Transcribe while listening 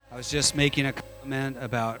was just making a comment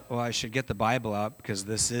about, well, I should get the Bible out because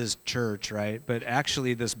this is church, right? But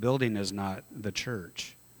actually, this building is not the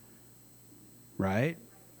church, right?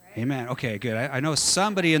 Amen. Okay, good. I know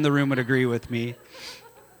somebody in the room would agree with me.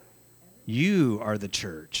 You are the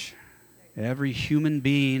church. Every human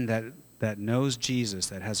being that knows Jesus,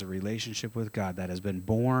 that has a relationship with God, that has been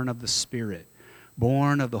born of the Spirit,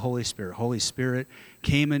 born of the Holy Spirit. Holy Spirit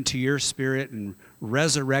came into your spirit and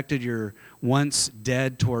resurrected your once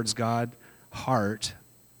dead towards God heart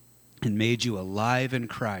and made you alive in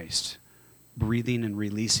Christ, breathing and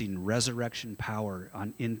releasing resurrection power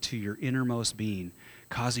into your innermost being,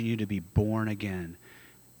 causing you to be born again.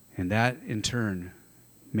 And that, in turn,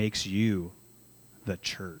 makes you the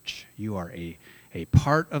church. You are a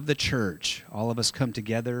part of the church. All of us come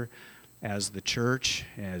together as the church,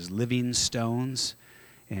 as living stones,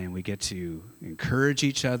 and we get to encourage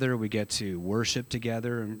each other. We get to worship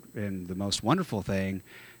together, and the most wonderful thing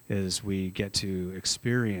is we get to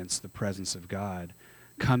experience the presence of God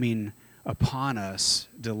coming upon us,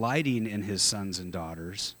 delighting in his sons and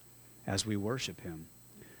daughters as we worship him.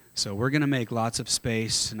 So we're going to make lots of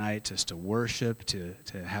space tonight just to worship, to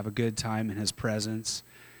have a good time in his presence.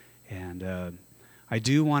 And I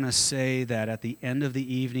do want to say that at the end of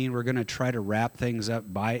the evening, we're going to try to wrap things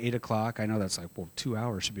up by 8 o'clock. I know that's like, well, 2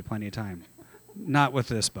 hours should be plenty of time. Not with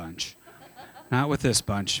this bunch. Not with this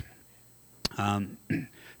bunch.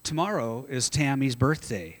 Tomorrow is Tammy's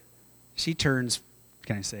birthday. She turns,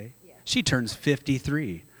 can I say? Yeah. She turns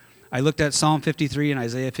 53. I looked at Psalm 53 and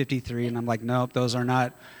Isaiah 53, and I'm like, nope, those are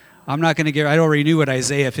not. I'm not going to give. I already knew what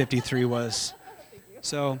Isaiah 53 was.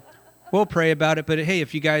 So we'll pray about it. But hey,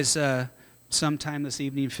 if you guys sometime this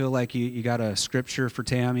evening feel like you got a scripture for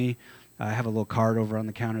Tammy, I have a little card over on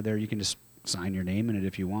the counter there. You can just sign your name in it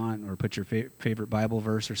if you want, or put your favorite Bible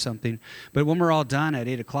verse or something. But when we're all done at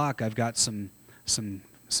 8 o'clock, I've got some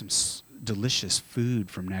delicious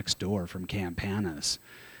food from next door, from Campana's,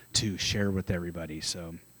 to share with everybody.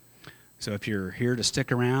 So if you're here to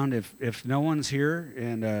stick around, if no one's here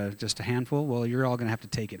and just a handful, well, you're all going to have to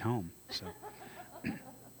take it home. So.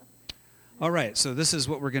 All right, so this is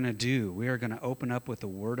what we're going to do. We are going to open up with the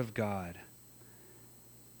Word of God.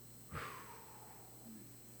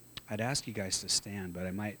 I'd ask you guys to stand, but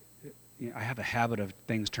I have a habit of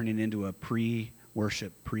things turning into a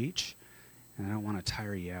pre-worship preach, and I don't want to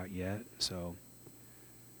tire you out yet. So,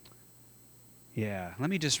 yeah, let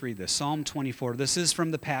me just read this. Psalm 24. This is from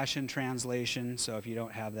the Passion Translation, so if you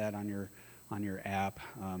don't have that on your app,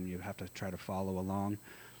 you have to try to follow along.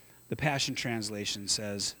 The Passion Translation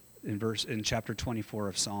says, in chapter 24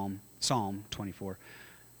 of Psalm 24,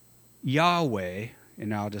 Yahweh,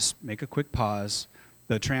 and I'll just make a quick pause.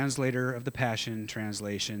 The translator of the Passion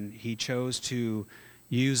Translation, he chose to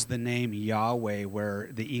use the name Yahweh, where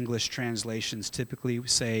the English translations typically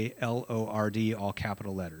say Lord, all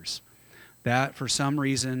capital letters. That, for some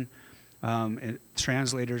reason,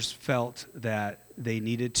 translators felt that they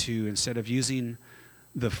needed to, instead of using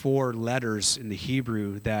the 4 letters in the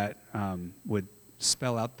Hebrew that would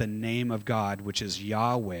spell out the name of God, which is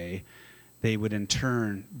Yahweh, they would in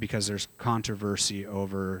turn, because there's controversy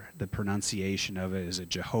over the pronunciation of it, is it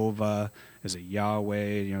Jehovah, is it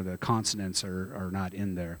Yahweh, the consonants are not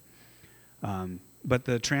in there. But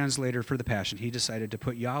the translator for the Passion, he decided to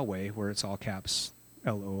put Yahweh where it's all caps,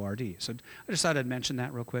 Lord. So I just thought I'd mention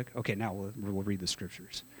that real quick. Okay, now we'll read the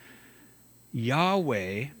scriptures.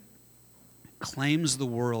 Yahweh claims the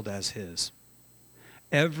world as his.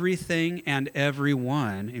 Everything and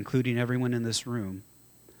everyone, including everyone in this room,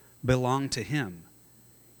 belong to him.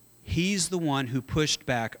 He's the one who pushed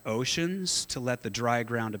back oceans to let the dry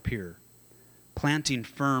ground appear, planting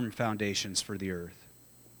firm foundations for the earth.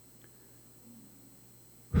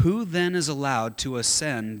 Who then is allowed to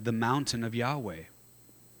ascend the mountain of Yahweh?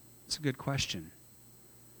 It's a good question.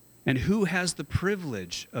 And who has the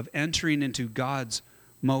privilege of entering into God's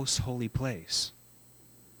most holy place?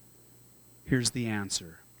 Here's the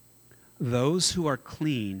answer. Those who are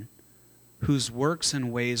clean, whose works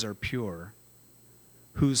and ways are pure,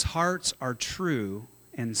 whose hearts are true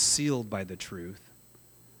and sealed by the truth,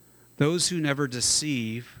 those who never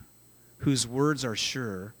deceive, whose words are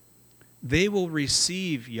sure, they will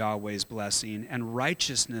receive Yahweh's blessing and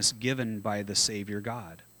righteousness given by the Savior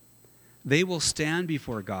God. They will stand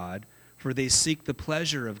before God, for they seek the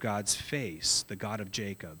pleasure of God's face, the God of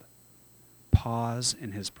Jacob. Pause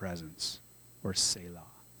in his presence. Or Selah.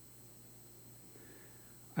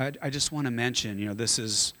 I just want to mention, this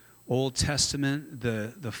is Old Testament,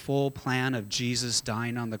 the full plan of Jesus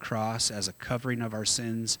dying on the cross as a covering of our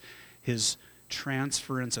sins, his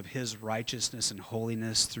transference of his righteousness and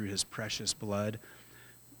holiness through his precious blood,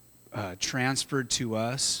 transferred to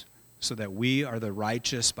us so that we are the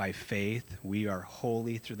righteous by faith. We are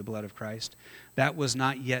holy through the blood of Christ. That was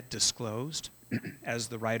not yet disclosed, as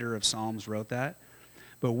the writer of Psalms wrote that.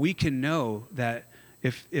 But we can know that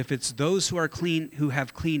if it's those who are clean, who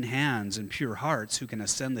have clean hands and pure hearts, who can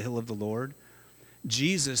ascend the hill of the Lord,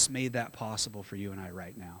 Jesus made that possible for you and I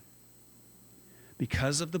right now.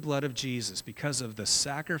 Because of the blood of Jesus, because of the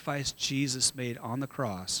sacrifice Jesus made on the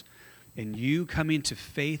cross, and you coming to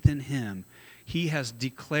faith in him, he has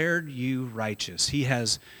declared you righteous. He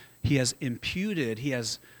has imputed, he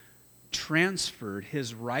has transferred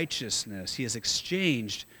his righteousness. He has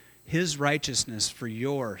exchanged his righteousness for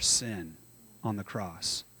your sin on the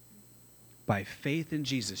cross. By faith in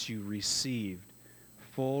Jesus, you received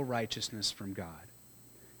full righteousness from God.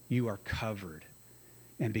 You are covered.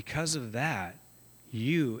 And because of that,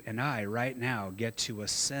 you and I right now get to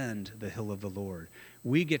ascend the hill of the Lord.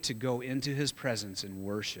 We get to go into his presence and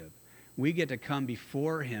worship. We get to come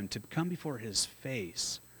before him, to come before his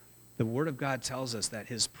face. The Word of God tells us that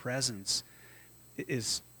his presence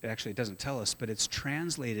is, actually it doesn't tell us, but it's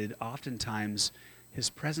translated oftentimes, his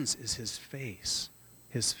presence is his face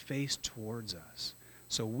towards us.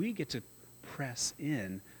 So we get to press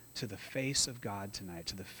in to the face of God tonight,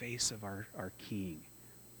 to the face of our King.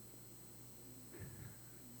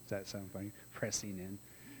 Does that sound funny? Pressing in.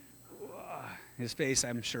 His face,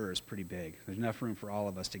 I'm sure, is pretty big. There's enough room for all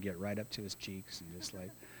of us to get right up to his cheeks and just like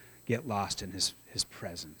get lost in his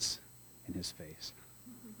presence, in his face.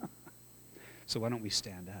 So why don't we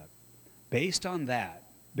stand up? Based on that,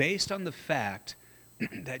 based on the fact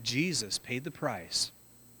that Jesus paid the price,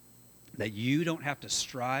 that you don't have to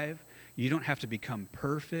strive, you don't have to become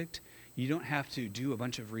perfect, you don't have to do a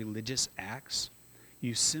bunch of religious acts,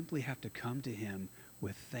 you simply have to come to him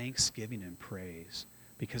with thanksgiving and praise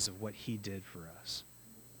because of what he did for us.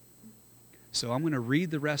 So I'm going to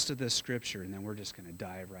read the rest of this scripture, and then we're just going to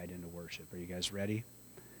dive right into worship. Are you guys ready?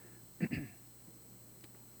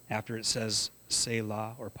 After it says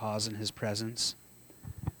Selah, or pause in his presence,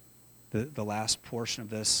 the last portion of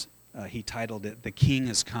this, he titled it, The King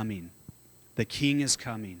is Coming. The King is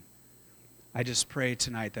coming. I just pray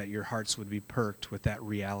tonight that your hearts would be perked with that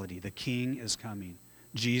reality. The King is coming.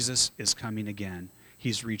 Jesus is coming again.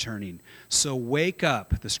 He's returning. So wake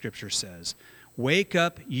up, the scripture says. Wake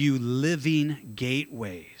up, you living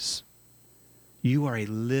gateways. You are a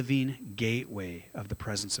living gateway of the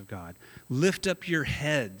presence of God. Lift up your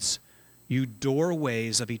heads, you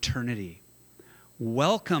doorways of eternity.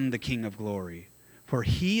 Welcome the King of glory, for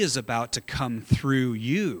he is about to come through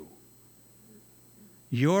you.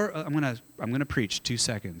 I'm going to preach 2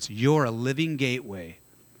 seconds. You're a living gateway.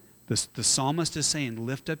 The psalmist is saying,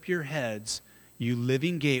 lift up your heads, you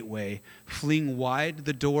living gateway, fling wide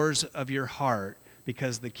the doors of your heart,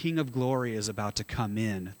 because the King of glory is about to come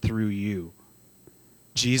in through you.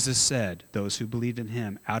 Jesus said, those who believed in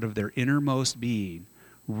him, out of their innermost being,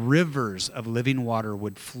 rivers of living water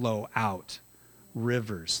would flow out.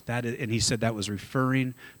 Rivers. And he said that was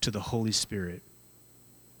referring to the Holy Spirit.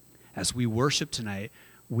 As we worship tonight,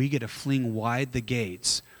 we get to fling wide the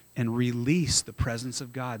gates and release the presence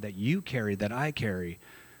of God that you carry, that I carry,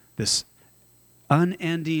 this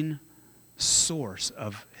unending source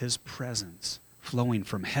of his presence flowing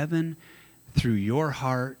from heaven through your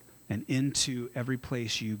heart and into every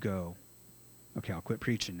place you go. Okay, I'll quit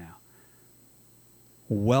preaching now.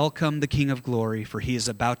 Welcome the King of glory, for he is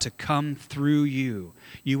about to come through you.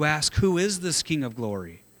 You ask, who is this King of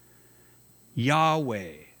glory?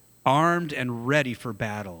 Yahweh, armed and ready for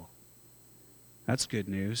battle. That's good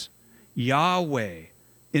news. Yahweh,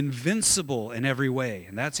 invincible in every way.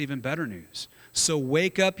 And that's even better news. So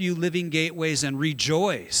wake up, you living gateways, and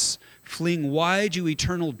rejoice. Fling wide, you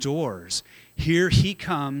eternal doors. Here he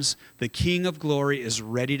comes. The King of glory is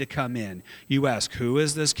ready to come in. You ask, who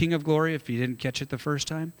is this King of glory, if you didn't catch it the first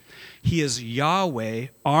time? He is Yahweh,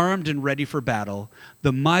 armed and ready for battle,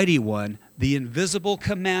 the mighty one, the invisible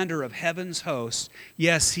commander of heaven's hosts.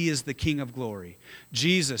 Yes, he is the King of glory.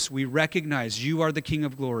 Jesus, we recognize you are the King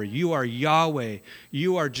of glory. You are Yahweh.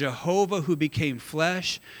 You are Jehovah who became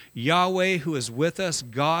flesh. Yahweh who is with us.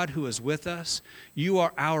 God who is with us. You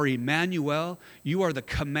are our Emmanuel. You are the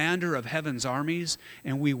commander of heaven's armies,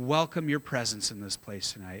 and we welcome your presence in this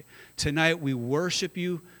place tonight. Tonight we worship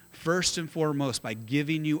you first and foremost by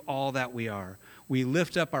giving you all that we are. We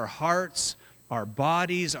lift up our hearts, our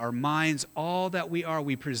bodies, our minds, all that we are.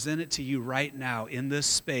 We present it to you right now in this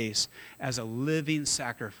space as a living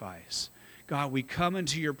sacrifice. God, we come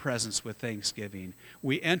into your presence with thanksgiving.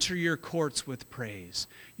 We enter your courts with praise.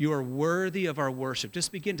 You are worthy of our worship.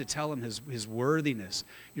 Just begin to tell him his worthiness.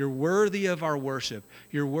 You're worthy of our worship.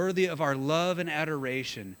 You're worthy of our love and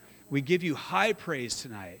adoration. We give you high praise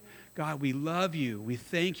tonight. God, we love you. We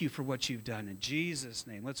thank you for what you've done. In Jesus'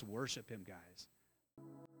 name, let's worship him, guys.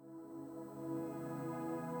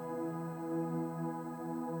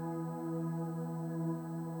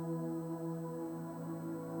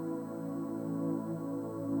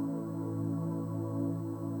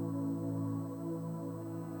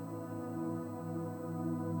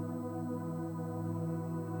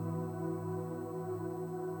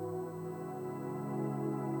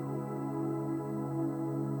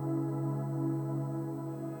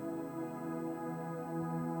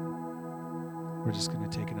 We're just going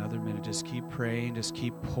to take another minute. Just keep praying. Just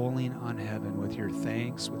keep pulling on heaven with your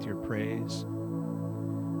thanks, with your praise.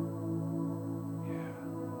 Yeah.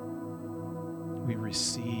 We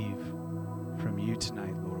receive from you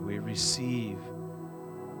tonight, Lord. We receive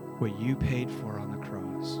what you paid for on the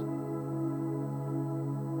cross.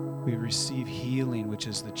 We receive healing, which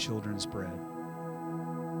is the children's bread.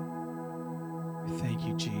 Thank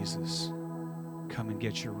you, Jesus. Come and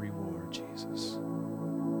get your reward, Jesus.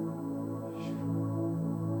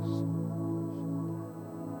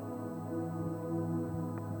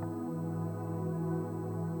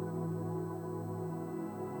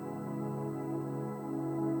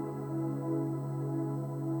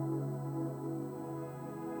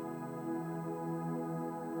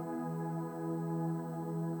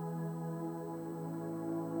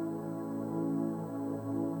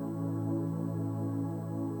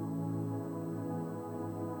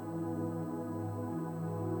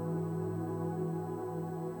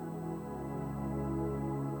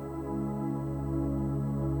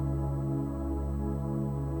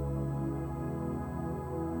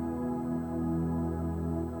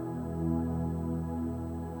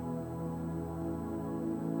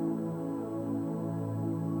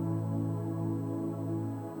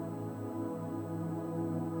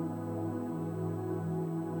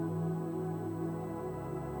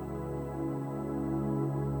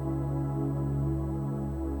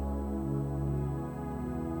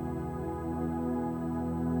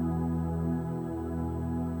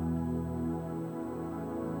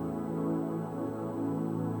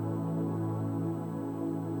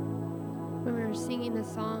 When we were singing the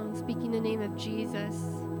song, speaking the name of Jesus,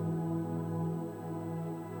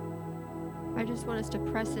 I just want us to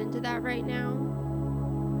press into that right now.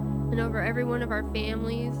 And over every one of our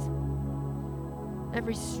families,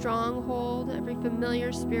 every stronghold, every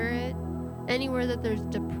familiar spirit, anywhere that there's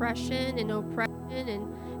depression and oppression,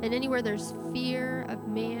 and anywhere there's fear of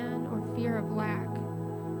man or fear of lack.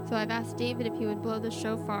 So I've asked David if he would blow the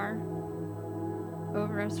shofar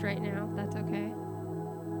over us right now, if that's okay.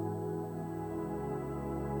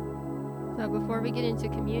 So before we get into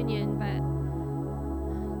communion,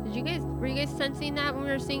 were you guys sensing that when we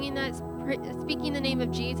were singing that, speaking the name of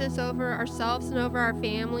Jesus over ourselves and over our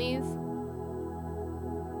families?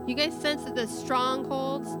 You guys sense that the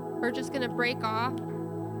strongholds are just going to break off?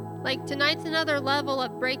 Like tonight's another level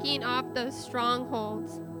of breaking off those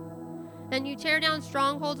strongholds. And you tear down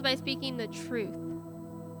strongholds by speaking the truth.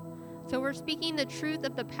 So we're speaking the truth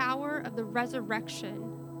of the power of the resurrection.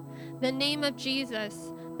 The name of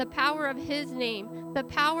Jesus, the power of his name, the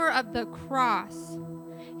power of the cross,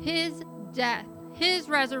 his death, his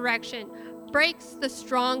resurrection breaks the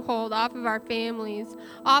stronghold off of our families,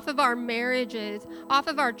 off of our marriages, off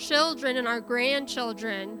of our children and our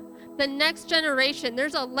grandchildren. The next generation,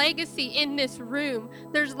 there's a legacy in this room.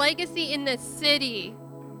 There's legacy in this city.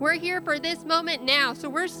 We're here for this moment now. So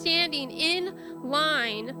we're standing in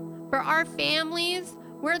line for our families,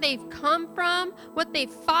 where they've come from, what they've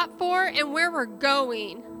fought for, and where we're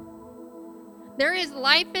going. There is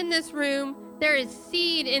life in this room. There is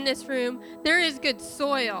seed in this room. There is good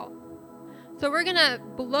soil. So we're going to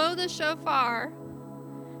blow the shofar.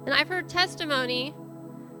 And I've heard testimony,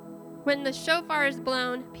 when the shofar is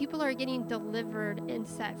blown, people are getting delivered and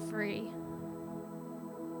set free.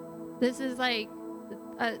 This is like,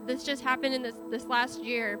 this just happened in this last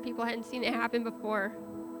year. People hadn't seen it happen before.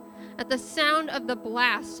 At the sound of the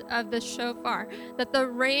blast of the shofar, that the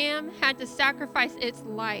ram had to sacrifice its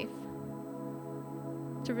life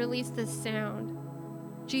to release this sound.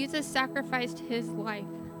 Jesus sacrificed his life.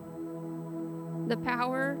 The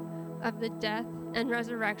power of the death and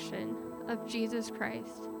resurrection of Jesus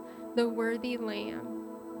Christ, the worthy Lamb.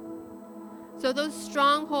 So those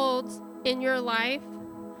strongholds in your life,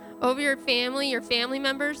 over your family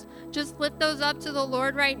members, just lift those up to the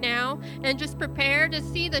Lord right now and just prepare to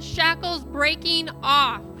see the shackles breaking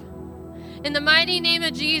off. In the mighty name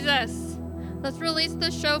of Jesus, let's release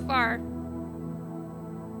the shofar.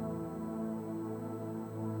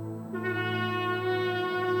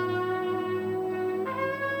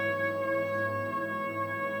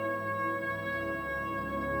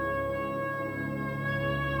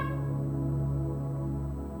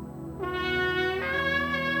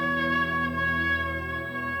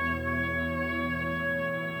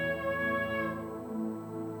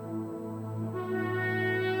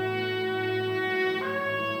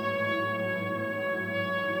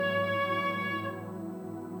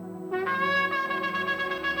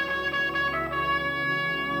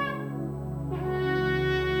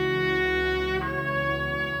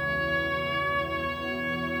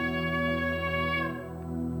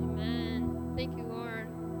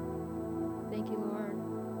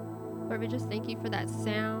 Lord, we just thank you for that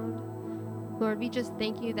sound. Lord, we just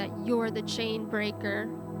thank you that you're the chain breaker,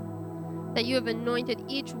 that you have anointed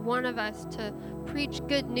each one of us to preach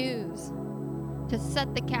good news, to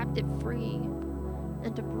set the captive free,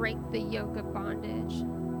 and to break the yoke of bondage.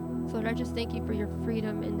 So Lord, I just thank you for your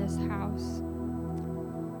freedom in this house.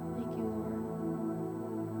 Thank you,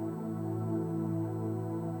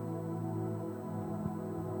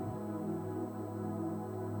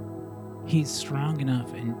 Lord. He's strong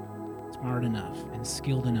enough and smart enough and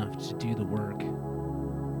skilled enough to do the work.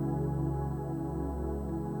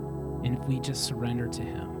 And if we just surrender to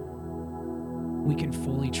him, we can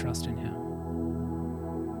fully trust in him.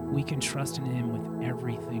 We can trust in him with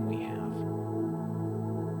everything we have.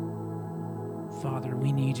 Father,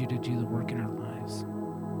 we need you to do the work in our lives.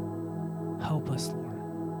 Help us, Lord.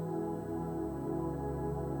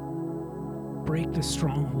 Break the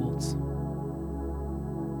strongholds.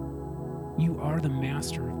 You are the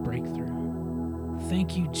master of breakthrough.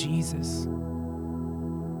 Thank you, Jesus.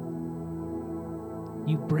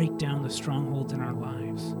 You break down the strongholds in our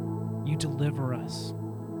lives. You deliver us.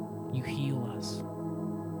 You heal us.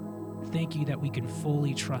 Thank you that we can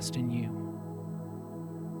fully trust in you.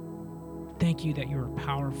 Thank you that you are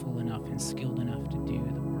powerful enough and skilled enough to do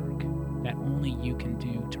the work that only you can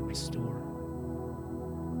do to restore,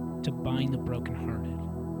 to bind the brokenhearted.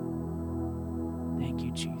 Thank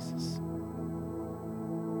you, Jesus.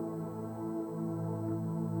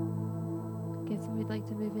 Okay, so we'd like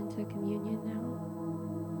to move into communion now.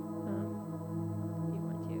 If you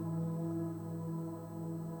want to.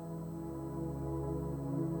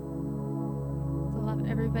 So I'll have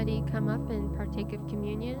everybody come up and partake of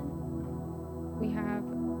communion. We have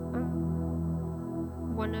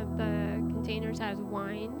one of the containers has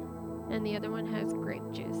wine and the other one has grape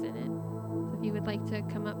juice in it. So if you would like to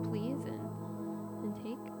come up, please, and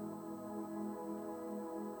take.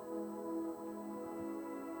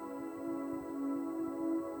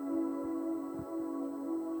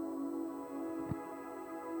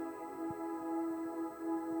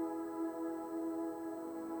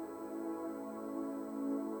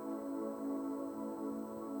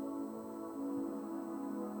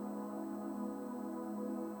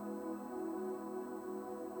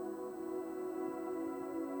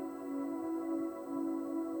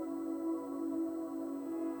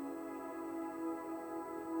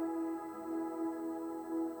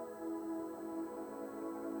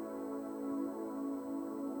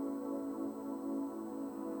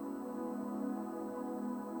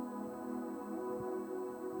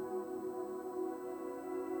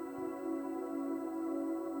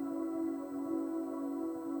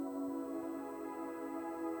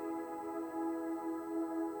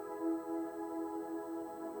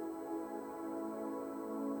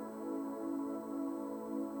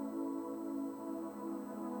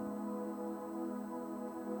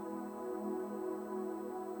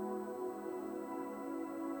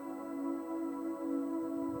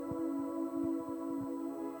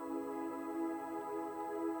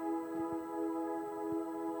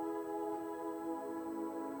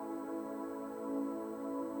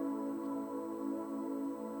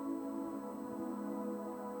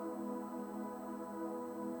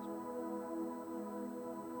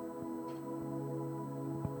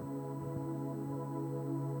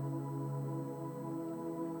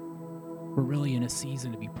 We're really in a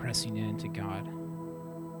season to be pressing into God,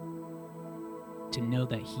 to know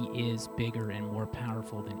that he is bigger and more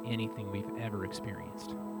powerful than anything we've ever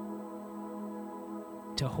experienced,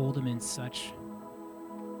 to hold him in such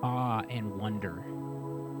awe and wonder.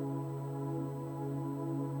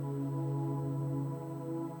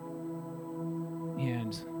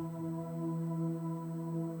 And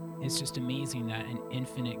it's just amazing that an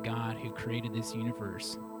infinite God who created this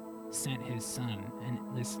universe sent his son, and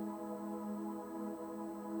this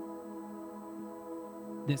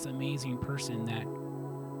amazing person that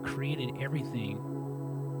created everything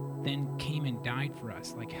then came and died for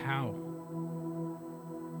us. Like, how?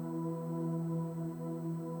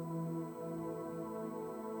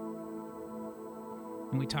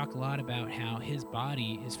 And we talk a lot about how his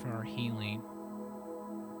body is for our healing,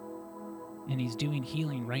 and he's doing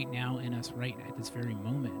healing right now in us right at this very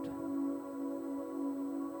moment.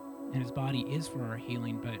 And his body is for our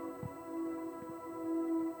healing, but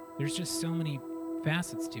there's just so many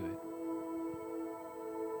facets to it.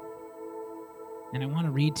 And I want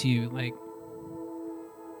to read to you, like,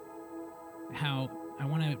 how I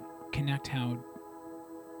want to connect how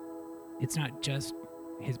it's not just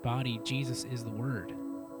his body. Jesus is the Word.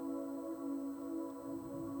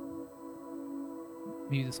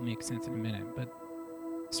 Maybe this will make sense in a minute, but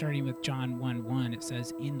starting with John 1:1, it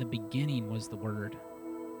says, "In the beginning was the Word,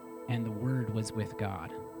 and the Word was with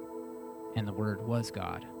God, and the Word was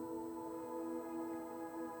God.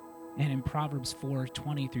 And in Proverbs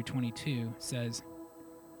 4:20-22 says,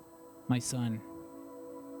 "My son,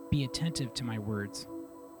 be attentive to my words.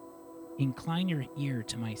 Incline your ear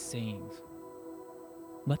to my sayings.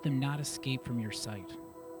 Let them not escape from your sight.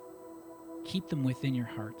 Keep them within your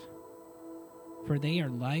heart, for they are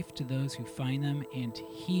life to those who find them and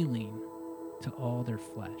healing to all their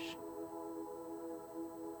flesh."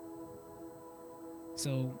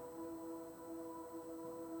 So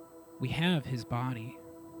we have his body.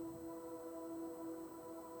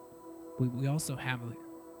 We also have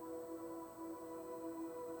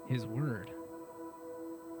his word.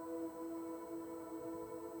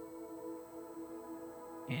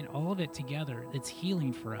 And all of it together, it's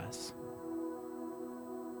healing for us.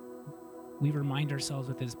 We remind ourselves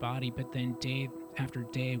with his body, but then day after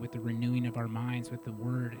day with the renewing of our minds with the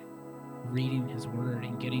word, reading his word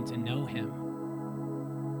and getting to know him.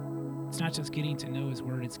 It's not just getting to know his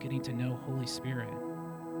word, it's getting to know Holy Spirit.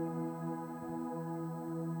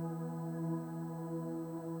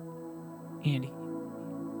 And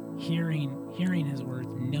hearing his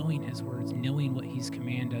words, knowing what he's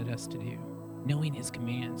commanded us to do, knowing his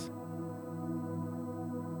commands.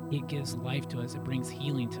 It gives life to us. It brings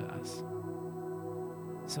healing to us.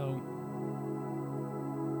 So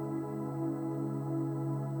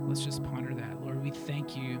let's just ponder that. Lord, we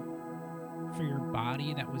thank you for your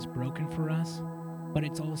body that was broken for us, but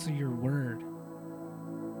it's also your word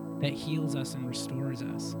that heals us and restores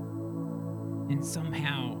us. And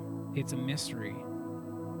somehow it's a mystery.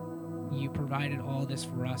 You provided all this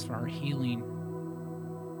for us for our healing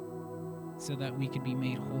so that we could be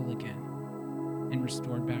made whole again and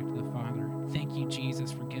restored back to the Father. Thank you,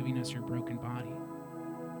 Jesus, for giving us your broken body.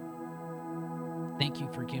 Thank you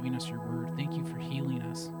for giving us your word. Thank you for healing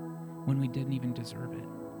us when we didn't even deserve it.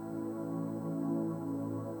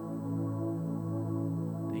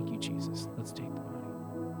 Thank you, Jesus. Let's take the body.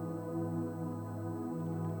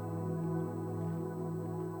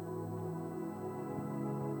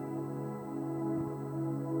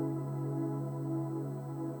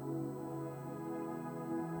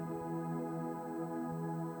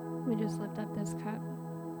 We just lift up this cup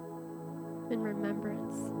in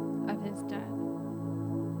remembrance of his death.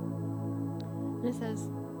 And it says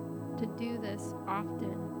to do this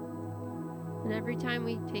often. And every time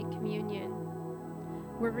we take communion,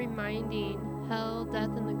 we're reminding hell,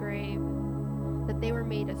 death, and the grave that they were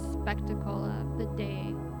made a spectacle of the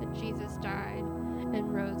day that Jesus died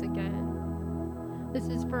and rose again. This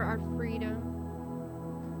is for our freedom.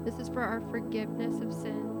 This is for our forgiveness of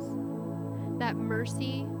sins. That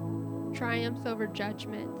mercy triumphs over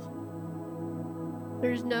judgment.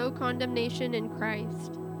 There's no condemnation in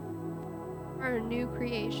Christ. We are a new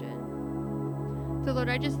creation. So Lord,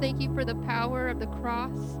 I just thank you for the power of the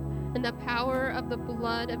cross and the power of the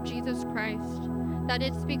blood of Jesus Christ, that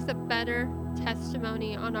it speaks a better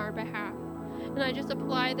testimony on our behalf. And I just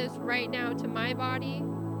apply this right now to my body,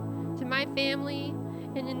 to my family,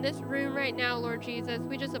 and in this room right now, Lord Jesus,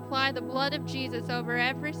 we just apply the blood of Jesus over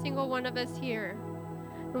every single one of us here.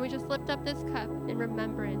 And we just lift up this cup in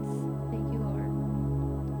remembrance. Thank you, Lord.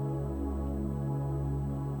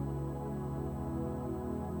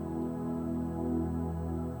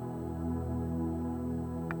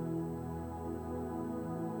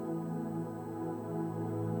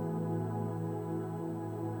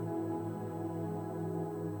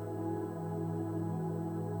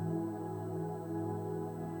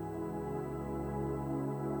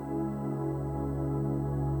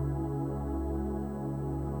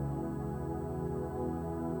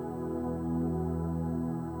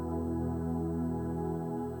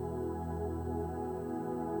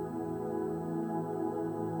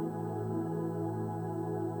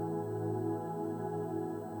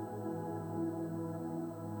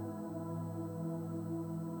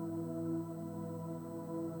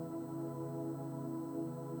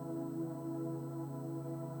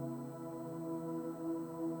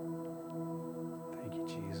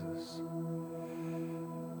 Jesus.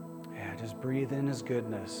 Yeah, just breathe in his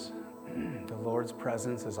goodness. The Lord's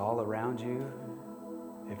presence is all around you.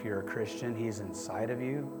 If you're a Christian, he's inside of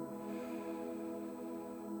you.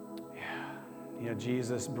 Yeah. You know,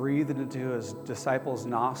 Jesus breathed into his disciples'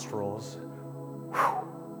 nostrils,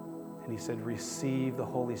 and he said, receive the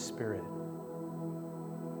Holy Spirit.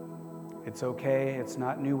 It's okay. It's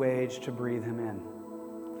not New Age to breathe him in.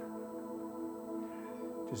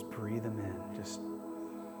 Just breathe him in.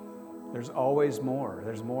 There's always more.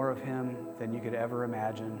 There's more of him than you could ever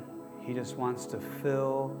imagine. He just wants to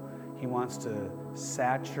fill. He wants to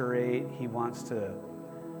saturate. He wants to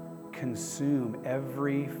consume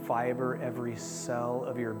every fiber, every cell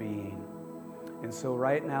of your being. And so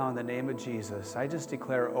right now, in the name of Jesus, I just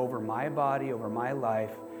declare over my body, over my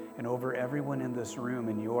life, and over everyone in this room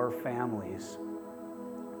and your families,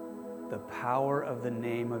 the power of the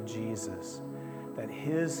name of Jesus, that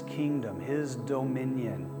his kingdom, his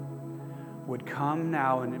dominion would come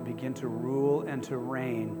now and begin to rule and to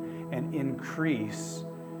reign and increase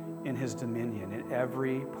in his dominion in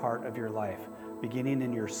every part of your life, beginning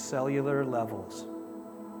in your cellular levels,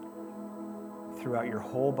 throughout your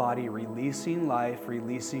whole body, releasing life,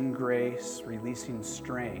 releasing grace, releasing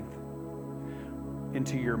strength,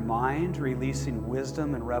 into your mind, releasing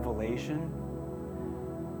wisdom and revelation,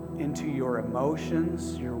 into your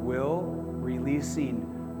emotions, your will, releasing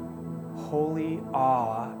holy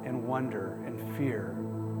awe and wonder and fear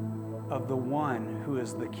of the one who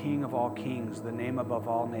is the King of all kings, the name above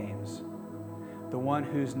all names, the one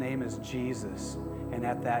whose name is Jesus. And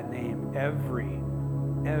at that name, every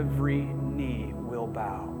knee will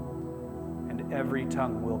bow and every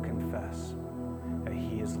tongue will confess that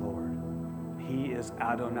he is Lord. He is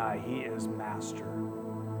Adonai. He is Master.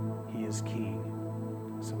 He is King.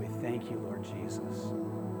 So we thank you, Lord Jesus.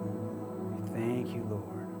 We thank you,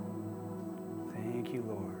 Lord. Thank you,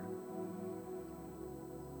 Lord.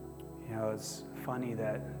 You know, it's funny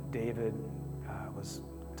that David was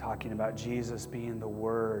talking about Jesus being the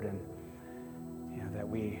Word, and you know that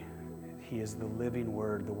he is the living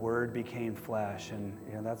Word. The Word became flesh, and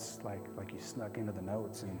you know that's like you snuck into the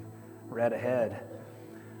notes and read ahead.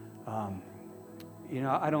 You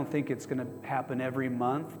know, I don't think it's going to happen every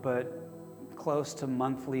month, but close to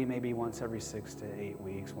monthly, maybe once every 6 to 8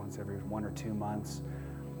 weeks, once every 1 or 2 months.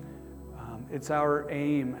 It's our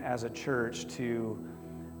aim as a church to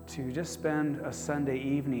just spend a Sunday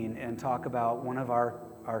evening and talk about one of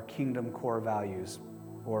our kingdom core values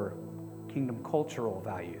or kingdom cultural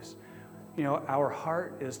values. You know, our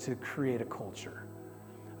heart is to create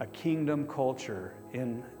a kingdom culture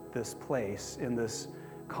in this place, in this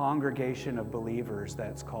congregation of believers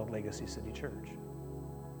that's called Legacy City Church.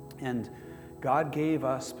 And God gave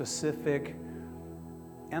us specific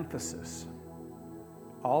emphasis.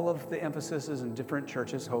 All of the emphases in different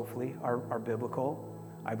churches, hopefully, are biblical.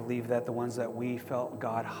 I believe that the ones that we felt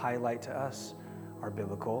God highlight to us are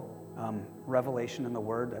biblical. Revelation in the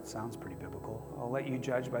Word, that sounds pretty biblical. I'll let you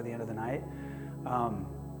judge by the end of the night.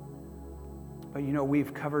 But you know,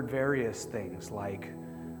 we've covered various things like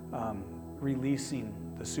releasing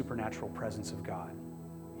the supernatural presence of God.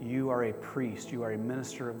 You are a priest, you are a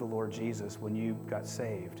minister of the Lord Jesus when you got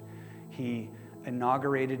saved. He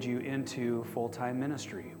inaugurated you into full-time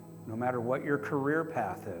ministry. No matter what your career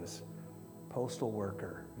path is, postal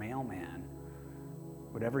worker, mailman,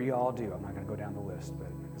 whatever you all do, I'm not going to go down the list, but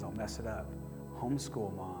because I'll mess it up.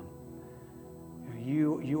 Homeschool mom.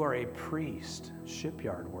 You are a priest,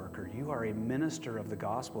 shipyard worker. You are a minister of the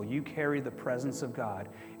gospel. You carry the presence of God,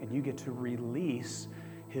 and you get to release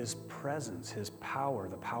his presence, his power,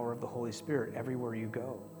 the power of the Holy Spirit everywhere you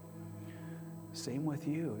go. Same with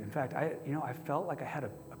you. In fact, I felt like I had a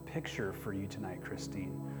picture for you tonight,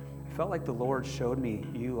 Christine. I felt like the Lord showed me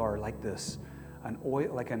you are like this,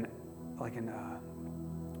 like in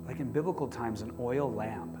biblical times, an oil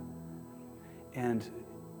lamp, and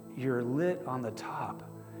you're lit on the top,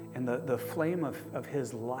 and the flame of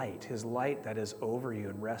his light that is over you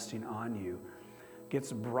and resting on you,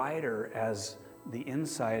 gets brighter as the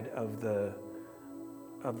inside of the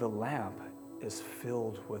lamp is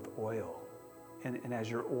filled with oil. And as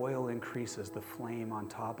your oil increases, the flame on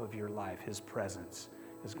top of your life, his presence,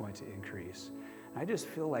 is going to increase. And I just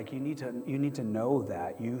feel like you need to know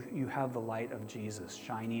that you have the light of Jesus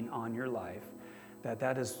shining on your life,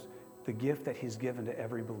 that is the gift that he's given to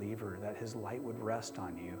every believer, that his light would rest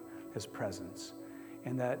on you, his presence,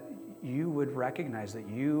 and that you would recognize that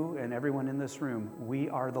you and everyone in this room, we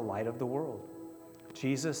are the light of the world.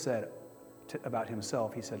 Jesus said about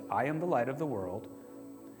himself, he said, I am the light of the world.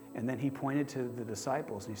 And then he pointed to the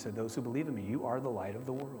disciples and he said, those who believe in me, you are the light of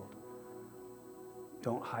the world.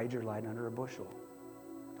 Don't hide your light under a bushel.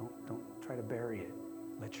 Don't try to bury it.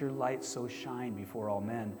 Let your light so shine before all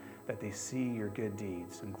men that they see your good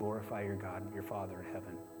deeds and glorify your God, your Father in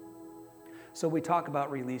heaven. So we talk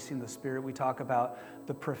about releasing the Spirit. We talk about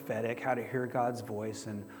the prophetic, how to hear God's voice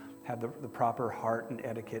and have the proper heart and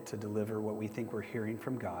etiquette to deliver what we think we're hearing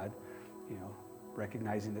from God, you know,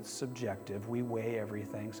 recognizing it's subjective. We weigh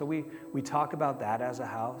everything. So we talk about that as a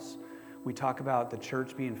house. We talk about the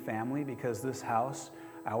church being family, because this house,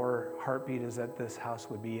 our heartbeat is that this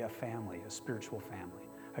house would be a family, a spiritual family,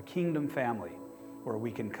 a kingdom family, where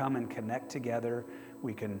we can come and connect together.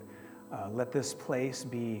 We can let this place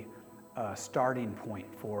be a starting point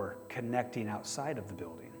for connecting outside of the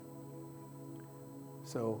building.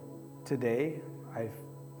 So today,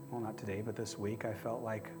 not today, but this week, I felt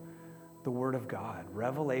like the Word of God,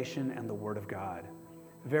 revelation and the Word of God.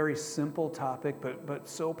 Very simple topic, but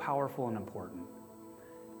so powerful and important.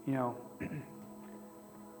 You know,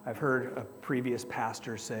 I've heard a previous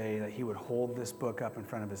pastor say that he would hold this book up in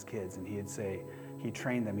front of his kids and he'd say, he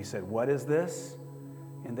trained them, he said, "What is this?"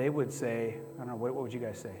 And they would say, I don't know, what would you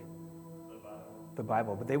guys say? The Bible. The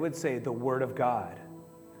Bible. But they would say the Word of God.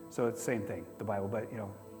 So it's the same thing, the Bible. But, you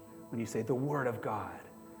know, when you say the Word of God,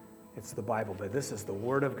 it's the Bible. But this is the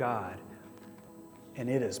Word of God. And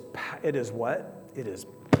it is what? It is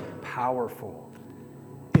powerful.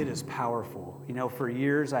 It is powerful. You know, for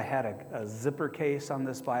years I had a zipper case on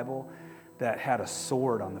this Bible that had a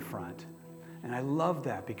sword on the front. And I love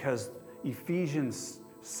that because Ephesians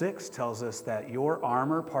 6 tells us that your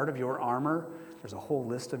armor, part of your armor, there's a whole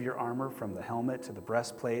list of your armor from the helmet to the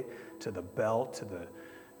breastplate to the belt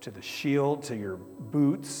to the shield to your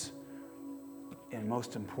boots. And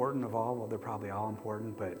most important of all, well, they're probably all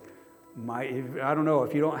important, but I don't know,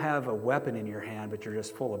 if you don't have a weapon in your hand, but you're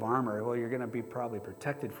just full of armor, well, you're going to be probably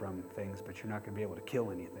protected from things, but you're not going to be able to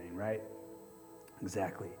kill anything, right?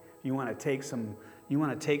 Exactly. You want to take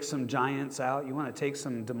some giants out, you want to take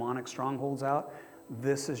some demonic strongholds out,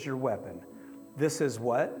 this is your weapon. This is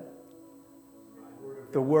what?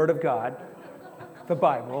 The Word of God, the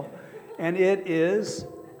Bible, and it is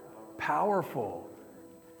powerful.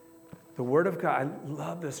 The Word of God, I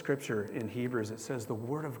love the scripture in Hebrews. It says the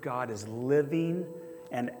Word of God is living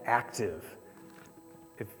and active.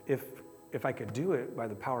 If I could do it by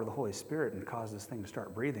the power of the Holy Spirit and cause this thing to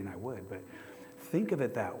start breathing, I would. But think of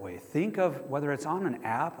it that way. Think of whether it's on an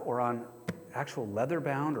app or on actual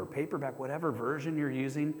leather-bound or paperback, whatever version you're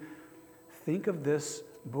using, think of this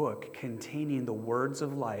book containing the words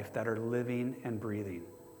of life that are living and breathing,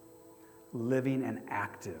 living and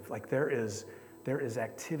active. Like there is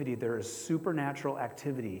activity, there is supernatural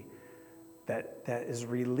activity that is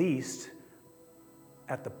released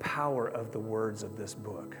at the power of the words of this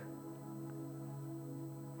book.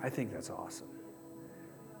 I think that's awesome.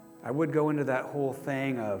 I would go into that whole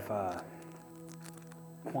thing of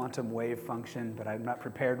quantum wave function, but I'm not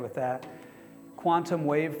prepared with that. Quantum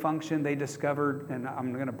wave function, they discovered, and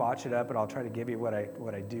I'm going to botch it up, but I'll try to give you what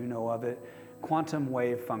I do know of it. Quantum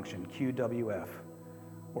wave function, QWF,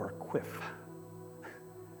 or QUIF.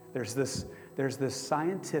 There's this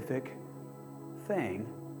scientific thing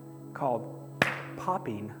called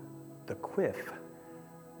popping the quiff.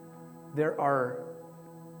 There are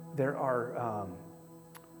how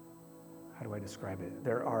do I describe it?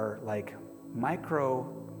 There are like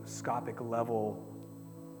microscopic level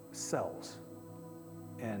cells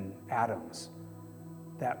and atoms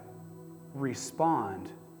that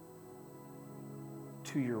respond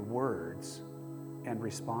to your words and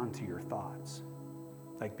respond to your thoughts.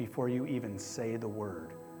 Like before you even say the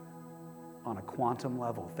word, on a quantum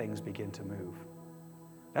level, things begin to move.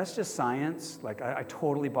 That's just science. Like I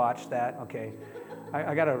totally botched that, okay.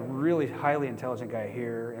 I got a really highly intelligent guy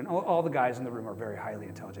here, and all the guys in the room are very highly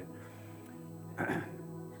intelligent.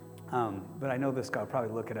 But I know this guy will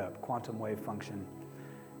probably look it up, quantum wave function.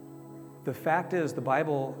 The fact is, the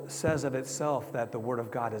Bible says of itself that the Word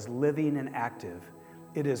of God is living and active.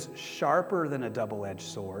 It is sharper than a double-edged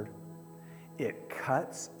sword. It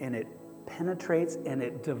cuts and it penetrates and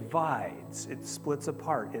it divides. It splits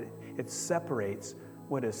apart. It separates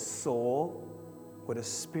what is soul, what is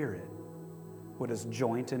spirit, what is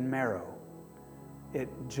joint and marrow. It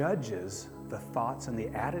judges the thoughts and the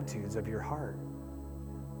attitudes of your heart.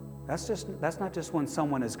 That's not just when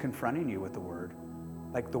someone is confronting you with the Word.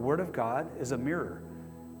 Like the Word of God is a mirror.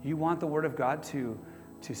 You want the Word of God to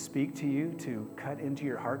speak to you, to cut into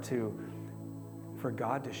your heart, for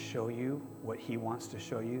God to show you what He wants to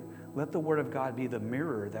show you. Let the Word of God be the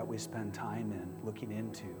mirror that we spend time in, looking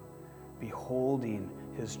into, beholding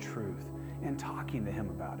His truth, and talking to Him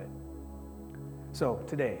about it. So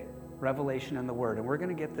today, revelation in the Word. And we're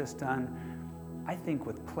going to get this done, I think,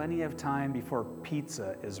 with plenty of time before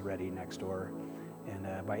pizza is ready next door.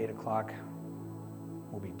 And by 8 o'clock,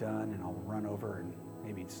 we'll be done, and I'll run over, and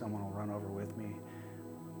maybe someone will run over with me.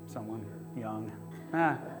 Someone young.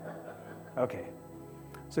 Okay.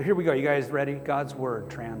 So here we go. You guys ready? God's Word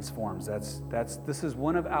transforms. This is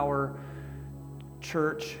one of our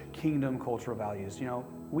church kingdom cultural values. You know,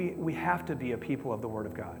 we have to be a people of the Word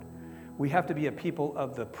of God. We have to be a people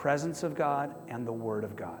of the presence of God and the Word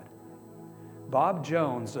of God. Bob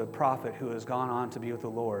Jones, a prophet who has gone on to be with the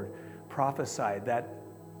Lord, prophesied that,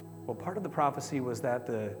 well, part of the prophecy was that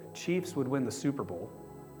the Chiefs would win the Super Bowl.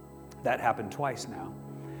 That happened twice now.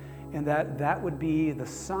 and that would be the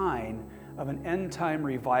sign of an end time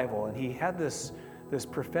revival. And he had this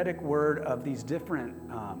prophetic word of these different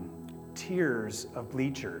tiers of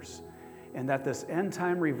bleachers, and that this end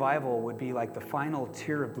time revival would be like the final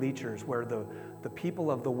tier of bleachers where the people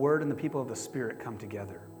of the Word and the people of the Spirit come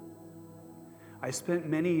together. I spent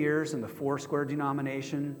many years in the Foursquare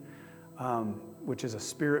denomination, which is a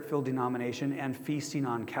Spirit-filled denomination, and feasting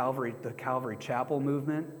on the Calvary Chapel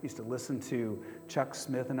movement. I used to listen to Chuck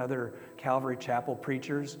Smith and other Calvary Chapel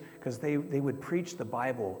preachers because they would preach the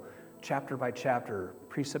Bible chapter by chapter,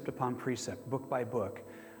 precept upon precept, book by book.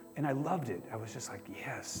 And I loved it. I was just like,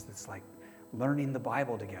 yes, it's like learning the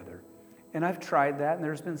Bible together. And I've tried that, and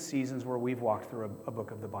there's been seasons where we've walked through a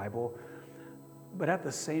book of the Bible. But at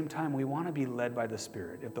the same time, we want to be led by the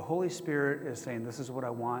Spirit. If the Holy Spirit is saying, this is what I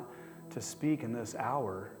want to speak in this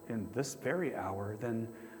hour, in this very hour, then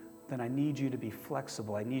I need you to be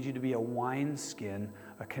flexible. I need you to be a wineskin,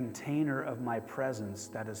 a container of my presence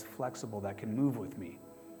that is flexible, that can move with me.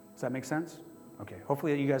 Does that make sense? Okay,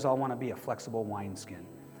 hopefully you guys all want to be a flexible wineskin,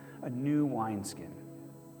 a new wineskin.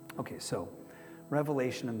 Okay, so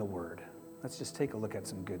revelation in the Word. Let's just take a look at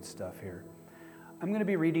some good stuff here. I'm going to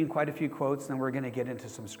be reading quite a few quotes, then we're going to get into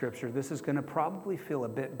some scripture. This is going to probably feel a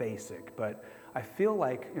bit basic, but I feel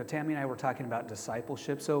like, Tammy and I were talking about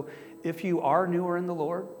discipleship. So if you are newer in the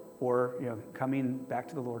Lord, or coming back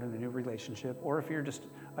to the Lord in a new relationship, or if you're just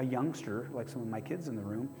a youngster, like some of my kids in the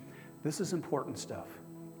room, this is important stuff.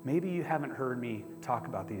 Maybe you haven't heard me talk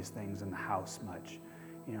about these things in the house much.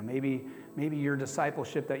 Maybe your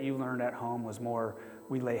discipleship that you learned at home was more,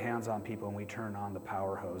 we lay hands on people and we turn on the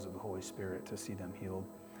power hose of the Holy Spirit to see them healed.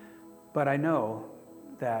 But I know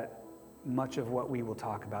that much of what we will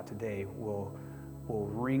talk about today will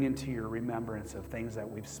ring into your remembrance of things that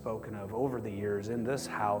we've spoken of over the years in this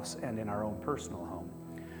house and in our own personal home.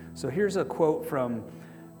 So here's a quote from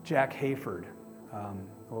Jack Hayford.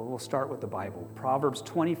 We'll start with the Bible. Proverbs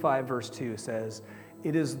 25 verse 2 says,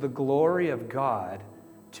 "It is the glory of God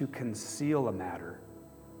to conceal a matter,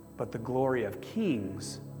 but the glory of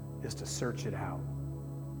kings is to search it out."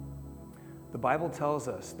 The Bible tells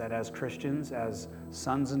us that as Christians, as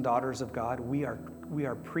sons and daughters of God, we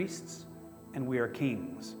are priests and we are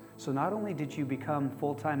kings. So not only did you become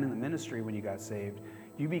full-time in the ministry when you got saved,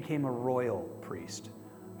 you became a royal priest,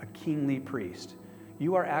 a kingly priest.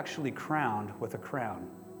 You are actually crowned with a crown.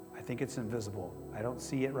 I think it's invisible. I don't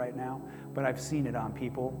see it right now, but I've seen it on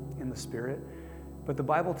people in the Spirit. But the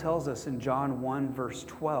Bible tells us in John 1 verse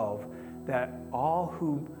 12 that all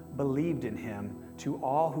who believed in him, to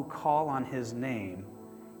all who call on his name,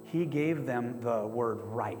 he gave them the word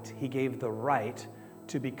right. He gave the right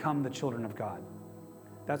to become the children of God.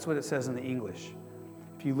 That's what it says in the English.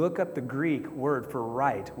 If you look up the Greek word for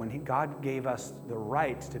right, when God gave us the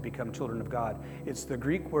right to become children of God, it's the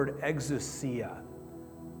Greek word exousia.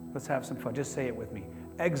 Let's have some fun. Just say it with me.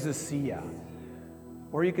 Exousia.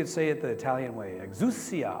 Or you could say it the Italian way,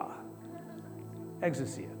 exousia.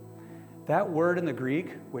 Exousia. That word in the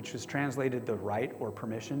Greek, which is translated the right or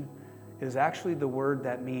permission, is actually the word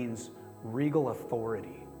that means regal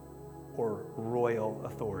authority or royal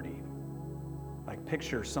authority. Like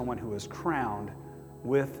picture someone who is crowned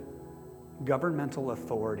with governmental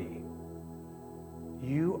authority.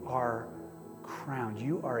 You are crowned.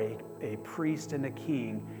 You are a priest and a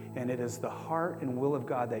king, and it is the heart and will of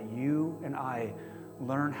God that you and I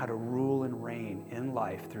learn how to rule and reign in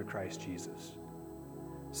life through Christ Jesus.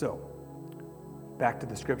 So, back to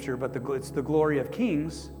the scripture, but it's the glory of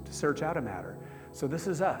kings to search out a matter. So this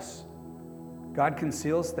is us. God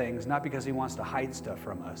conceals things not because he wants to hide stuff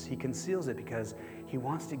from us. He conceals it because he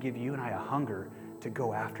wants to give you and I a hunger to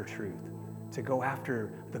go after truth, to go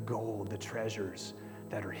after the gold, the treasures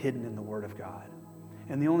that are hidden in the Word of God.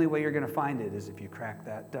 And the only way you're going to find it is if you crack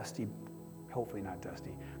that dusty, hopefully not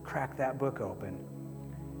dusty, crack that book open.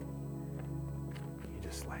 You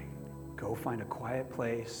just go find a quiet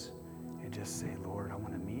place and just say, Lord, I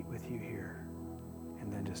want to meet with you here.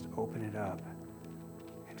 And then just open it up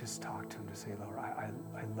and just talk to him to say, Lord, I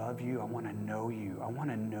love you. I want to know you. I want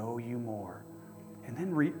to know you more. And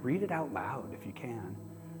then read it out loud if you can.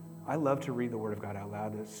 I love to read the Word of God out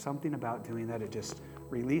loud. There's something about doing that. It just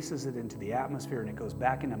releases it into the atmosphere and it goes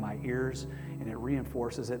back into my ears and it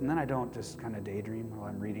reinforces it. And then I don't just kind of daydream while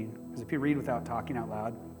I'm reading. Because if you read without talking out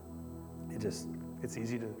loud, it's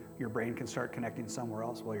easy to, your brain can start connecting somewhere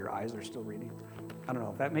else while your eyes are still reading. I don't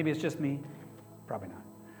know if that, maybe it's just me. Probably not.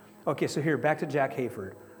 Okay, so here, back to Jack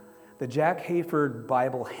Hayford. The Jack Hayford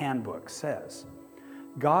Bible Handbook says,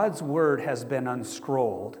 God's Word has been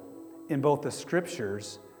unscrolled in both the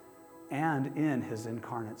Scriptures and in his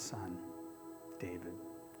incarnate Son, David.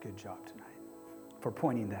 Good job tonight. for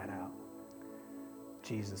pointing that out.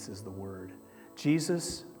 Jesus is the Word.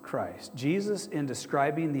 Jesus Christ. Jesus, in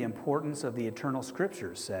describing the importance of the eternal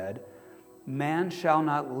Scriptures, said, "Man shall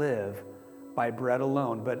not live by bread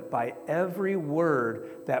alone, but by every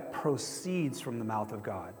word that proceeds from the mouth of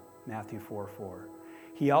God." Matthew 4:4.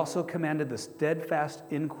 He also commanded the steadfast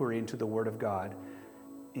inquiry into the Word of God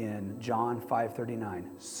in John 5:39.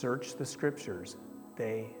 "Search the Scriptures,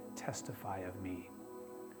 they testify of me."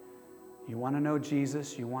 You want to know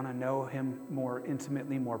Jesus, you want to know him more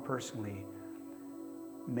intimately, more personally,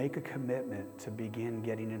 make a commitment to begin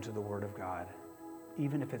getting into the Word of God,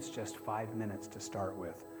 even if it's just 5 minutes to start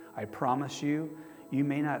with. I promise you, you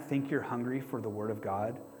may not think you're hungry for the Word of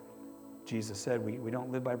God. Jesus said we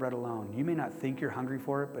don't live by bread alone. You may not think you're hungry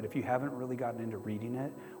for it, but if you haven't really gotten into reading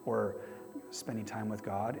it or spending time with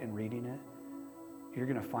God and reading it, you're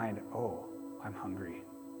going to find, oh, I'm hungry.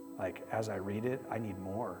 Like, as I read it, I need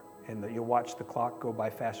more. And you'll watch the clock go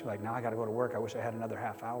by fast. You're like, now I got to go to work. I wish I had another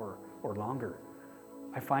half hour or longer.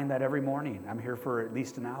 I find that every morning. I'm here for at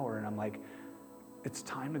least an hour, and I'm like, it's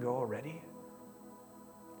time to go already?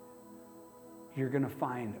 You're going to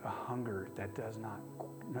find a hunger that does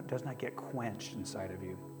not get quenched inside of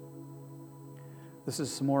you. This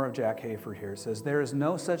is some more of Jack Hayford here. It says, "There is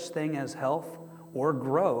no such thing as health or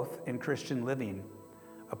growth in Christian living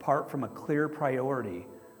apart from a clear priority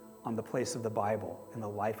on the place of the Bible in the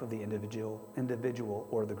life of the individual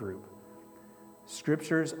or the group.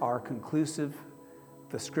 Scriptures are conclusive.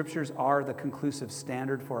 The Scriptures are the conclusive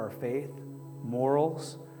standard for our faith,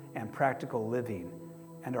 morals, and practical living,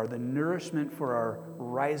 and are the nourishment for our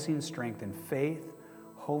rising strength in faith,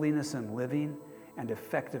 holiness in living, and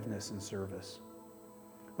effectiveness in service.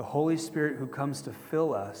 The Holy Spirit who comes to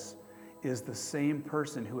fill us is the same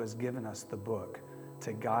person who has given us the book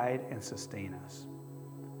to guide and sustain us."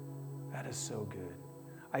 That is so good.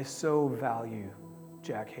 I so value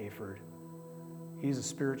Jack Hayford. He's a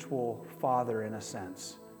spiritual father, in a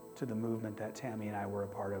sense, to the movement that Tammy and I were a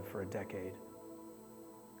part of for a decade.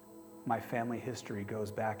 My family history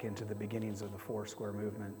goes back into the beginnings of the Foursquare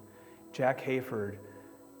movement. Jack Hayford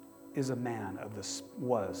was a man.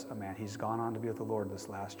 He's gone on to be with the Lord this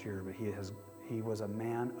last year, but he was a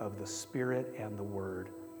man of the Spirit and the Word.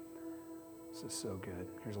 This is so good.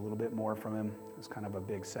 Here's a little bit more from him. It's kind of a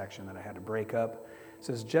big section that I had to break up. It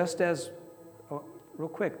says, real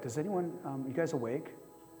quick, does anyone, you guys awake?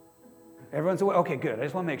 Everyone's awake? Okay, good. I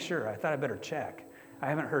just want to make sure. I thought I better check. I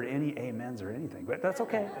haven't heard any amens or anything, but that's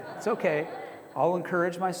okay. It's okay. I'll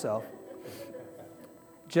encourage myself.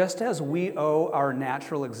 "Just as we owe our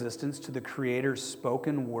natural existence to the Creator's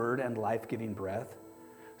spoken word and life-giving breath,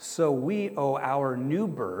 so we owe our new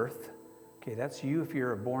birth." Okay, that's you if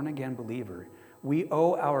you're a born-again believer. "We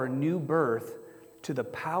owe our new birth to the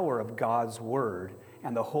power of God's word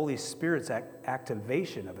and the Holy Spirit's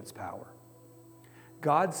activation of its power.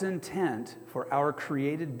 God's intent for our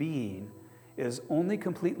created being is only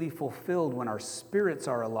completely fulfilled when our spirits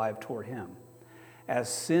are alive toward Him. As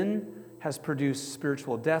sin has produced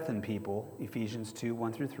spiritual death in people, Ephesians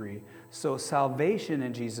 2:1-3, so salvation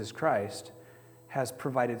in Jesus Christ has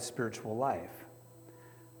provided spiritual life.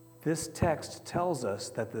 This text tells us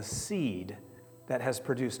that the seed that has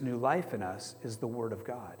produced new life in us is the Word of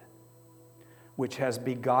God, which has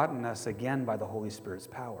begotten us again by the Holy Spirit's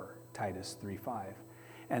power, Titus 3:5,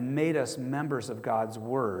 and made us members of God's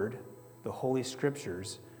Word, the Holy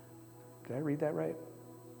Scriptures. Did I read that right?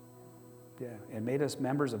 Yeah. And made us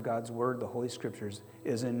members of God's Word, the Holy Scriptures,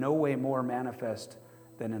 is in no way more manifest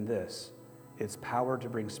than in this: its power to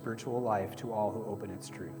bring spiritual life to all who open its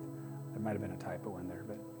truth. There might have been a typo in there,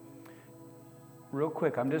 but real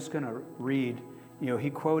quick, I'm just going to read.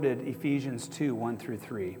 He quoted Ephesians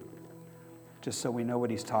 2:1-3, just so we know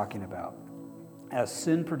what he's talking about. As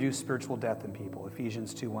sin produced spiritual death in people,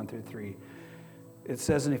 Ephesians 2:1-3. It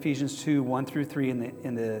says in Ephesians 2:1-3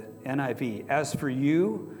 in the NIV, "As for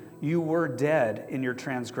you, you were dead in your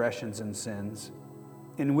transgressions and sins,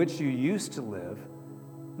 in which you used to live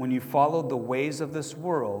when you followed the ways of this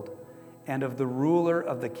world and of the ruler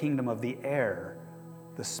of the kingdom of the air,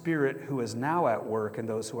 the spirit who is now at work in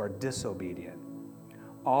those who are disobedient.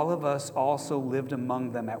 All of us also lived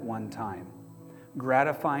among them at one time,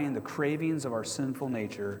 gratifying the cravings of our sinful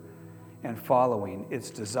nature and following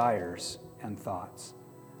its desires and thoughts.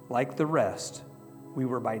 Like the rest, we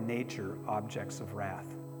were by nature objects of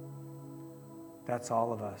wrath." That's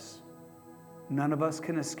all of us. None of us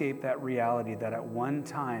can escape that reality that at one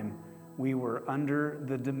time we were under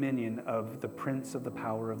the dominion of the prince of the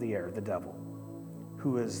power of the air, the devil,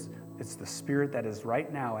 it's the spirit that is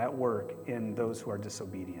right now at work in those who are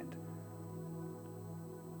disobedient.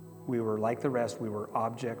 we were like the rest, we were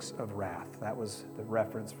objects of wrath. That was the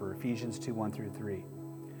reference for Ephesians 2, 1 through 3.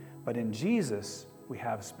 But in Jesus, we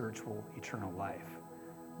have spiritual eternal life.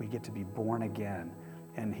 We get to be born again.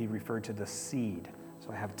 And he referred to the seed.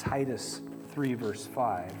 So I have Titus 3, verse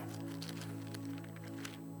 5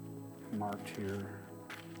 marked here.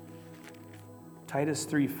 Titus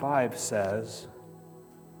 3:5 says,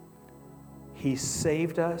 he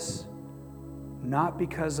saved us not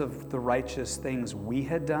because of the righteous things we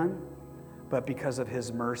had done, but because of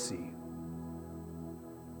his mercy.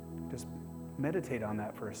 Just meditate on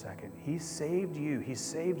that for a second. He saved you. He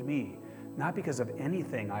saved me, not because of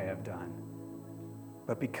anything I have done,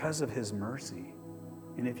 but because of his mercy.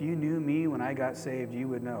 And if you knew me when I got saved, you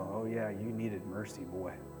would know, oh yeah, you needed mercy,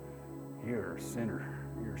 boy. You're a sinner.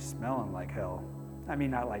 You're smelling like hell. I mean,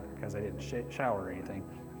 not like because I didn't shower or anything.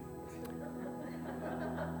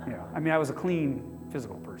 I mean, I was a clean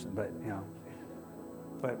physical person, but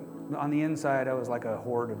but on the inside, I was like a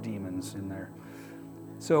horde of demons in there.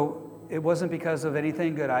 So it wasn't because of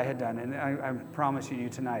anything good I had done. And I promise you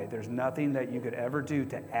tonight, there's nothing that you could ever do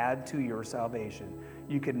to add to your salvation.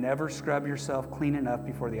 You could never scrub yourself clean enough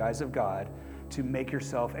before the eyes of God to make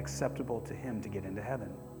yourself acceptable to him to get into heaven.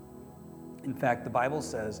 In fact, the Bible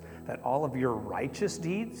says that all of your righteous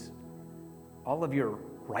deeds, I want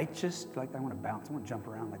to bounce, I want to jump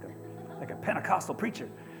around like a Pentecostal preacher.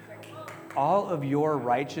 All of your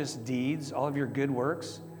righteous deeds, all of your good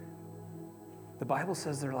works, the Bible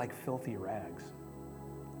says they're like filthy rags.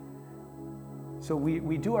 So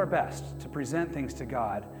we do our best to present things to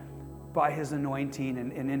God by his anointing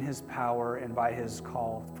and in his power and by his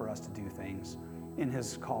call for us to do things, in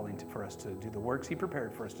his calling for us to do the works he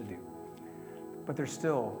prepared for us to do. But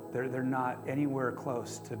they're not anywhere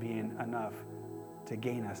close to being enough to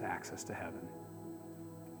gain us access to heaven.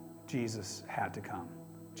 Jesus had to come.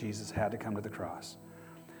 Jesus had to come to the cross.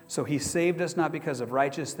 So he saved us not because of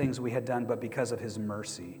righteous things we had done, but because of his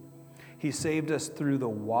mercy. He saved us through the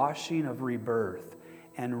washing of rebirth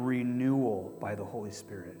and renewal by the Holy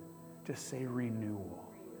Spirit. Just say renewal.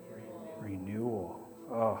 Renewal.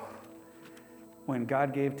 Oh. When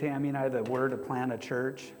God gave Tammy and I the word to plant a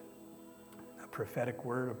church, a prophetic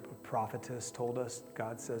word, a prophetess told us,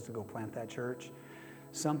 God says to go plant that church.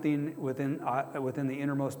 Something within the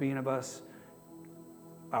innermost being of us,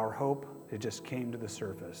 our hope, it just came to the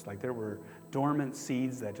surface. Like there were dormant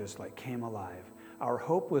seeds that just like came alive. Our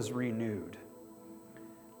hope was renewed.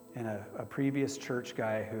 And a previous church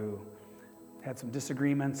guy who had some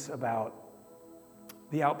disagreements about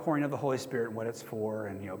the outpouring of the Holy Spirit and what it's for,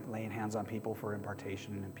 and laying hands on people for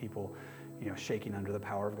impartation and people shaking under the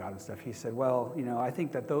power of God and stuff. He said, well, I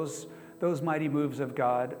think that those mighty moves of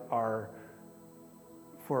God are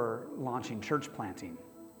for launching church planting.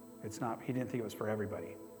 It's not, he didn't think it was for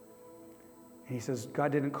everybody. And he says,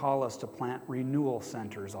 God didn't call us to plant renewal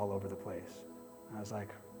centers all over the place. And I was like,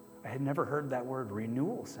 I had never heard that word,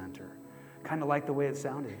 renewal center. Kind of like the way it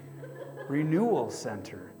sounded. Renewal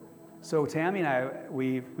center. So Tammy and I,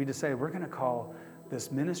 we decided we're going to call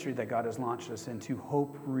this ministry that God has launched us into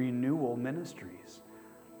Hope Renewal Ministries.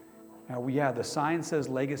 Now, the sign says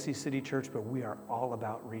Legacy City Church, but we are all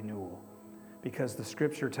about renewal. Because the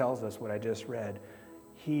scripture tells us what I just read.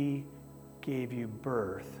 He gave you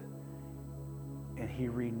birth, and he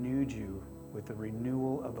renewed you with the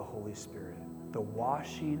renewal of the Holy Spirit. The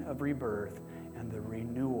washing of rebirth and the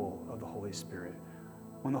renewal of the Holy Spirit.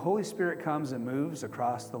 When the Holy Spirit comes and moves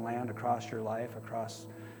across the land, across your life, across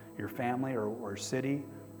your family or city,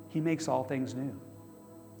 he makes all things new.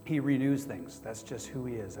 He renews things. That's just who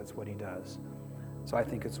he is. That's what he does. So I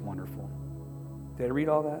think it's wonderful. Did I read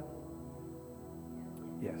all that?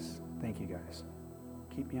 Yes. Thank you, guys.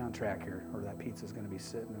 Keep me on track here, or that pizza's going to be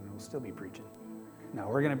sitting and we'll still be preaching. No,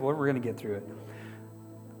 we're going to get through it.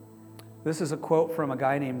 This is a quote from a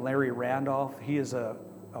guy named Larry Randolph. He is a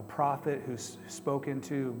prophet who's spoken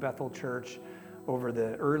to Bethel Church over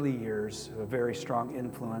the early years, a very strong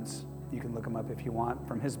influence. You can look him up if you want,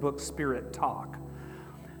 from his book, Spirit Talk.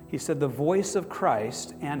 He said, the voice of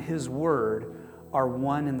Christ and his word are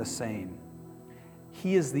one and the same.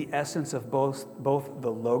 He is the essence of both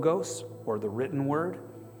the logos, or the written word,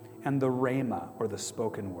 and the rhema, or the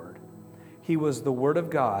spoken word. He was the word of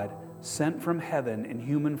God sent from heaven in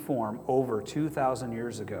human form over 2,000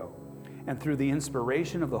 years ago. And through the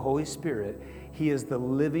inspiration of the Holy Spirit, he is the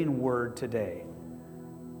living word today.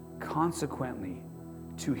 Consequently,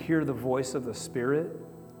 to hear the voice of the Spirit,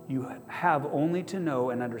 you have only to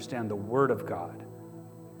know and understand the word of God.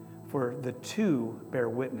 For the two bear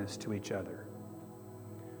witness to each other.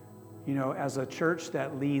 As a church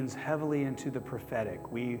that leans heavily into the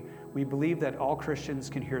prophetic, we We believe that all Christians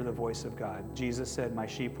can hear the voice of God. Jesus said, "My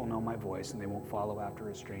sheep will know my voice, and they won't follow after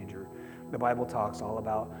a stranger." The Bible talks all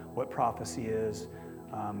about what prophecy is,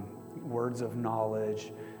 words of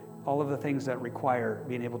knowledge, all of the things that require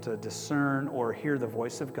being able to discern or hear the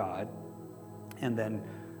voice of God, and then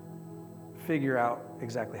figure out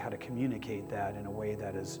exactly how to communicate that in a way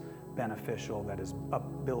that is beneficial, that is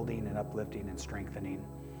upbuilding and uplifting and strengthening.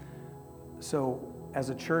 So as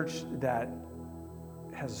a church that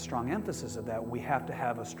has a strong emphasis of that, we have to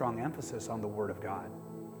have a strong emphasis on the Word of God.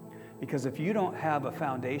 Because if you don't have a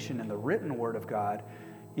foundation in the written Word of God,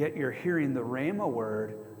 yet you're hearing the Rhema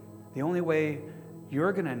word, the only way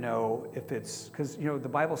you're going to know if it's, because the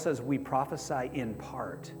Bible says we prophesy in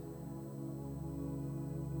part.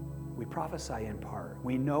 We prophesy in part.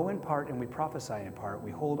 We know in part and we prophesy in part. We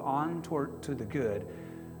hold on to the good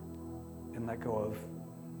and let go of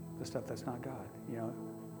the stuff that's not God.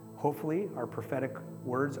 Hopefully our prophetic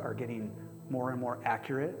words are getting more and more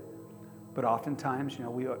accurate, but oftentimes,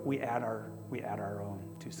 we add our own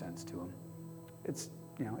 2 cents to them.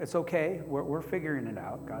 It's okay. We're figuring it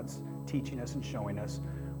out. God's teaching us and showing us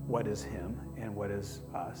what is Him and what is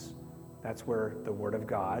us. That's where the Word of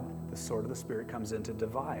God, the sword of the Spirit, comes in to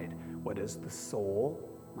divide what is the soul,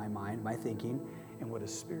 my mind, my thinking, and what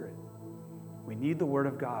is spirit. We need the Word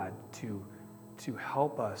of God to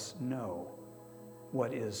help us know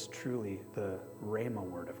what is truly the Rhema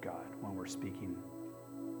word of God when we're speaking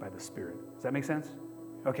by the Spirit. Does that make sense?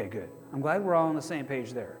 Okay, good. I'm glad we're all on the same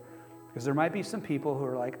page there. Because there might be some people who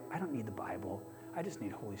are like, I don't need the Bible. I just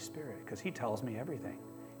need Holy Spirit because He tells me everything.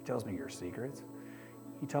 He tells me your secrets.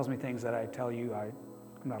 He tells me things that I tell you I'm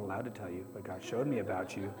not allowed to tell you, but God showed me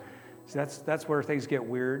about you. So that's where things get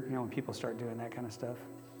weird, when people start doing that kind of stuff.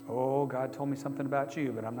 Oh, God told me something about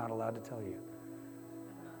you, but I'm not allowed to tell you.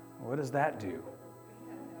 What does that do?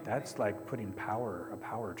 That's like putting a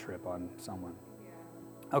power trip on someone.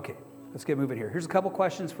 Okay, let's get moving here. Here's a couple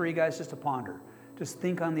questions for you guys just to ponder. Just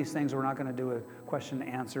think on these things. We're not going to do a question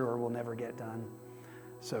and answer or we'll never get done.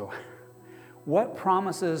 So, what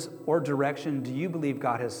promises or direction do you believe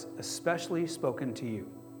God has especially spoken to you?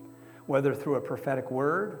 Whether through a prophetic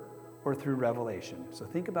word or through revelation. So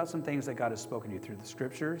think about some things that God has spoken to you through the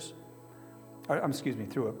scriptures,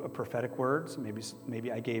 through a prophetic word. So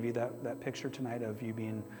maybe I gave you that picture tonight of you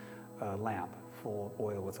being a lamp full of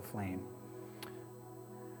oil with a flame.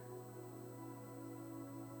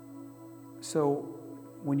 So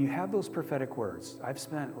when you have those prophetic words, I've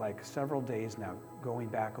spent like several days now going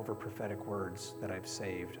back over prophetic words that I've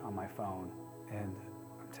saved on my phone. And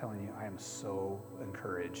I'm telling you, I am so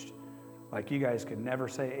encouraged. Like you guys could never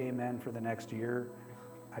say amen for the next year.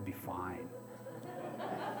 I'd be fine.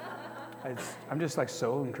 I'm just like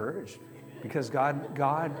so encouraged because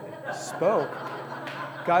God spoke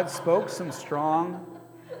some strong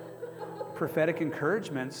prophetic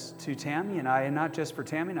encouragements to Tammy and I, and not just for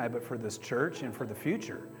Tammy and I, but for this church and for the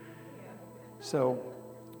future. So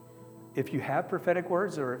if you have prophetic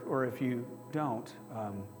words or if you don't,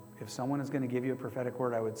 if someone is going to give you a prophetic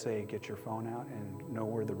word, I would say get your phone out and know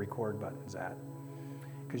where the record button's at.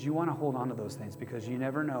 Because you want to hold on to those things because you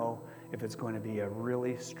never know if it's going to be a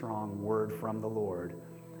really strong word from the Lord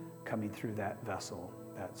coming through that vessel,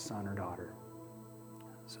 that son or daughter.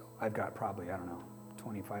 So I've got probably,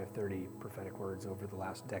 25, 30 prophetic words over the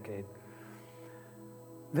last decade.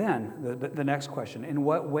 Then, the next question, in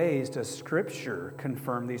what ways does Scripture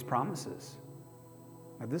confirm these promises?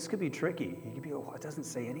 Now, this could be tricky. You could be, it doesn't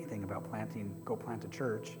say anything about go plant a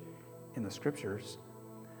church in the Scriptures.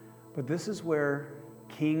 But this is where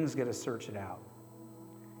kings get to search it out.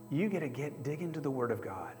 You get to dig into the Word of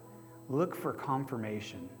God. Look for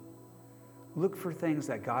confirmation. Look for things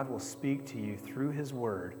that God will speak to you through His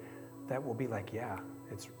Word that will be like, yeah,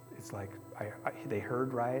 it's like they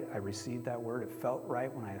heard right. I received that word. It felt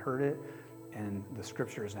right when I heard it, and the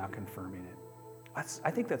Scripture is now confirming it.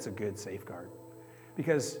 I think that's a good safeguard.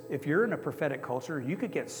 Because if you're in a prophetic culture, you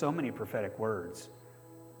could get so many prophetic words.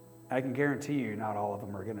 I can guarantee you not all of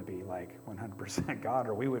them are going to be like 100% God,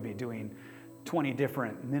 or we would be doing 20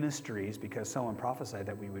 different ministries because someone prophesied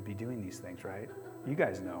that we would be doing these things, right? You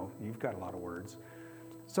guys know. You've got a lot of words.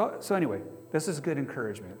 So anyway, this is good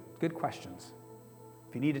encouragement. Good questions.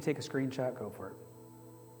 If you need to take a screenshot, go for it.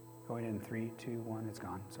 Going in 3, 2, 1, it's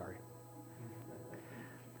gone. Sorry.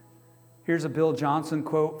 Here's a Bill Johnson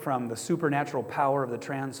quote from The Supernatural Power of the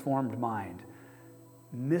Transformed Mind.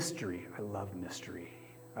 Mystery. I love mystery.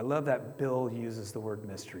 I love that Bill uses the word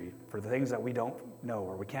mystery for the things that we don't know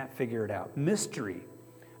or we can't figure it out. Mystery.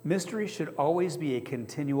 Mystery should always be a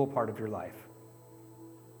continual part of your life.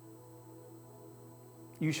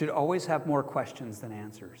 You should always have more questions than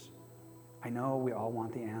answers. I know we all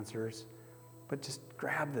want the answers, but just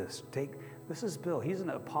grab this. This is Bill. He's an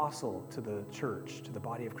apostle to the church, to the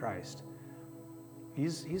body of Christ.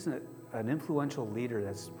 He's an influential leader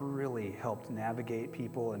that's really helped navigate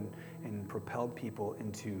people and propelled people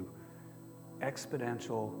into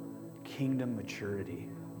exponential kingdom maturity.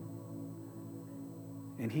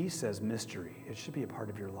 And he says mystery. It should be a part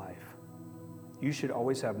of your life. You should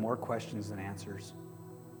always have more questions than answers.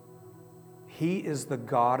 He is the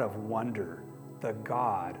God of wonder, the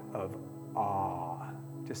God of awe.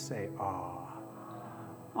 Just say awe.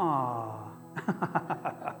 Awe.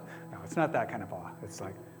 No, it's not that kind of awe. It's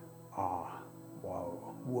like awe.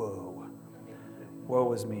 Whoa. Whoa.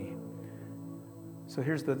 Woe is me. So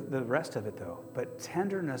here's the rest of it, though. But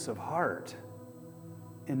tenderness of heart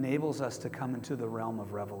enables us to come into the realm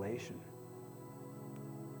of revelation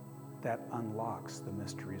that unlocks the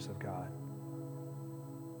mysteries of God.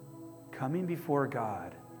 Coming before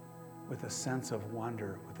God with a sense of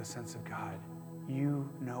wonder, with a sense of God, you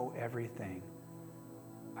know everything.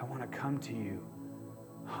 I want to come to you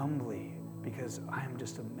humbly because I am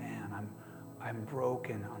just a man. I'm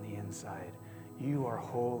broken on the inside. You are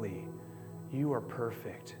holy. You are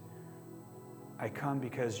perfect. I come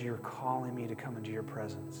because you're calling me to come into your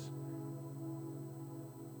presence.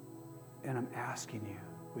 And I'm asking you,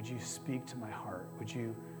 would you speak to my heart? Would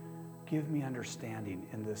you give me understanding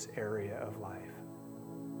in this area of life?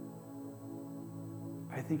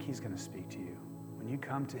 I think he's going to speak to you. When you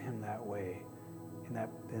come to him that way,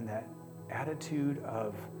 in that attitude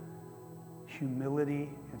of humility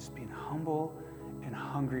and just being humble and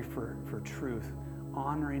hungry for truth,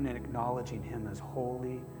 honoring and acknowledging him as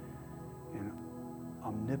holy and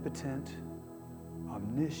omnipotent,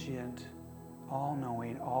 omniscient,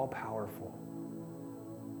 all-knowing, all-powerful.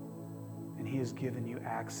 And he has given you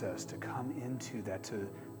access to come into that,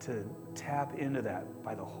 to tap into that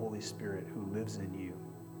by the Holy Spirit who lives in you.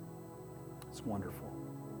 It's wonderful.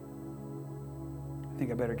 I think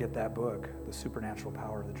I better get that book, The Supernatural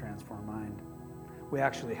Power of the Transformed Mind. We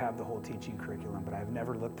actually have the whole teaching curriculum, but I've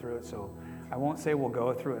never looked through it, so I won't say we'll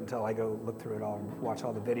go through it until I go look through it all and watch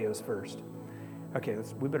all the videos first. Okay,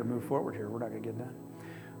 we better move forward here. We're not going to get done.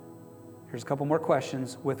 Here's a couple more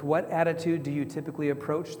questions. With what attitude do you typically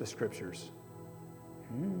approach the scriptures?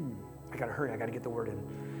 I got to hurry. I got to get the word in.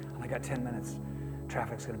 I only got 10 minutes.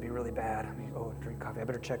 Traffic's going to be really bad. Drink coffee. I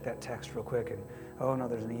better check that text real quick. And oh, no,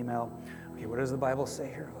 there's an email. Okay, what does the Bible say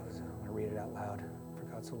here? I'm going to read it out loud. For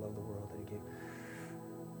God so loved the world that he gave.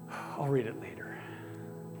 I'll read it later.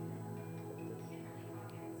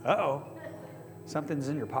 Uh-oh. Something's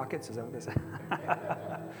in your pockets? Is that what this is?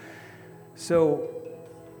 So,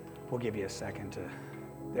 we'll give you a second to...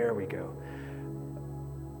 There we go.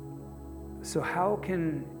 So how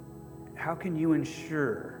can you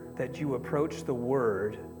ensure that you approach the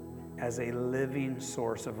Word as a living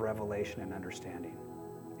source of revelation and understanding?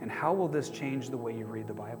 And how will this change the way you read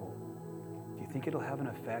the Bible? Do you think it'll have an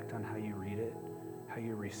effect on how you read it, how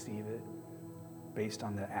you receive it, based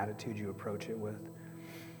on the attitude you approach it with?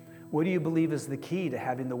 What do you believe is the key to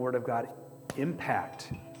having the Word of God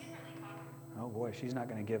impact? Oh boy, she's not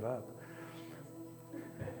going to give up.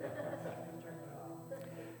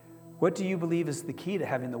 What do you believe is the key to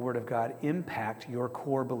having the Word of God impact your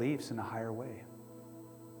core beliefs in a higher way?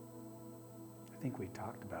 I think we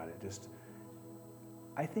talked about it.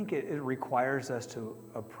 I think it requires us to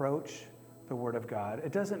approach the Word of God.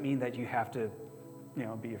 It doesn't mean that you have to,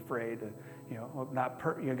 be afraid.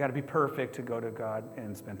 You got to be perfect to go to God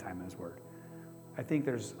and spend time in His Word. I think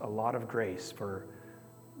there's a lot of grace for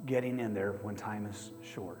getting in there when time is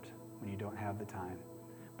short, when you don't have the time.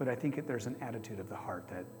 But I think there's an attitude of the heart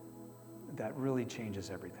that really changes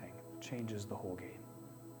everything, changes the whole game.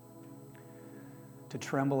 To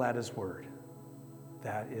tremble at His Word,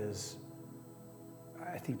 that is,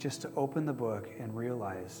 I think, just to open the book and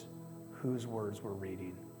realize whose words we're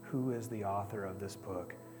reading, who is the author of this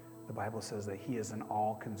book. The Bible says that He is an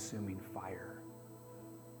all-consuming fire.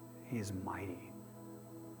 He is mighty.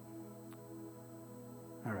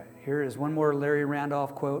 All right, here is one more Larry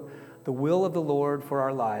Randolph quote. The will of the Lord for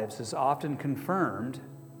our lives is often confirmed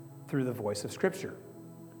through the voice of Scripture.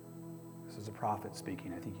 This is a prophet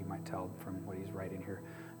speaking. I think you might tell from what he's writing here.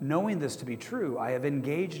 Knowing this to be true, I have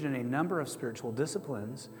engaged in a number of spiritual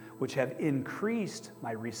disciplines which have increased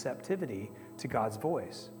my receptivity to God's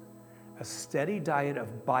voice. A steady diet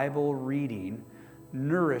of Bible reading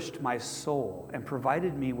nourished my soul and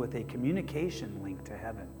provided me with a communication link to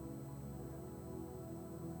heaven.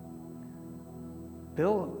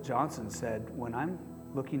 Bill Johnson said, when I'm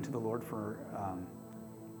looking to the Lord for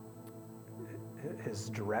His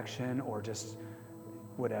direction or just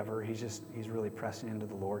whatever. He's really pressing into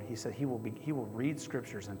the Lord. He said he will read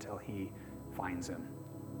scriptures until he finds him.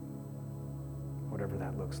 Whatever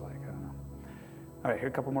that looks like, I don't know. All right, here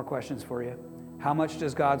are a couple more questions for you. How much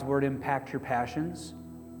does God's word impact your passions,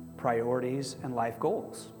 priorities, and life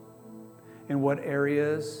goals? In what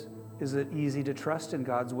areas is it easy to trust in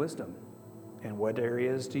God's wisdom? In what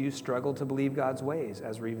areas do you struggle to believe God's ways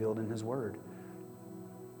as revealed in his word?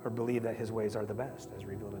 Or believe that his ways are the best as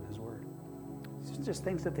revealed in his word? It's just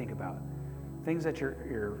things to think about. Things that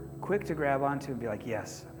you're quick to grab onto and be like,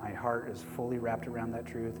 yes, my heart is fully wrapped around that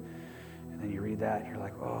truth. And then you read that and you're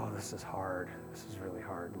like, oh, this is hard. This is really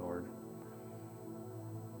hard, Lord.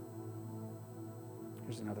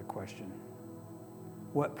 Here's another question.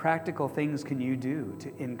 What practical things can you do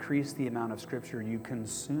to increase the amount of scripture you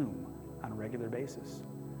consume on a regular basis?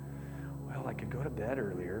 Well, I could go to bed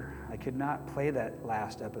earlier. I could not play that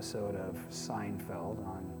last episode of Seinfeld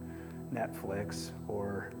on Netflix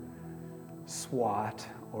or SWAT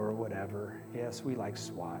or whatever. Yes, we like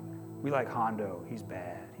SWAT. We like Hondo. He's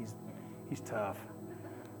bad. He's tough.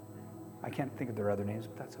 I can't think of their other names,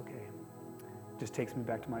 but that's okay. Just takes me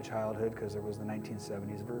back to my childhood because there was the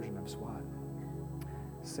 1970s version of SWAT.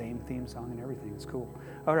 Same theme song and everything. It's cool.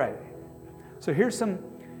 All right. So here's some.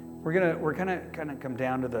 We're kind of come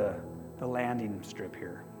down to the landing strip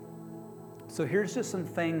here. So here's just some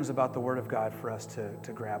things about the Word of God for us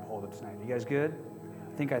to grab hold of tonight. You guys good?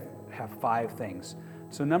 I think I have 5 things.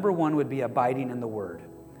 So number 1 would be abiding in the Word.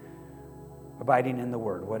 Abiding in the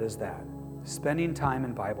Word. What is that? Spending time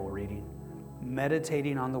in Bible reading,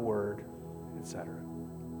 meditating on the Word, etc.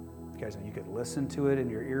 You guys, you could listen to it in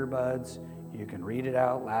your earbuds. You can read it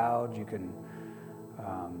out loud. You can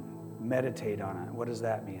meditate on it. What does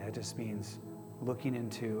that mean? It just means looking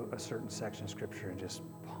into a certain section of Scripture and just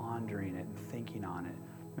pondering it and thinking on it.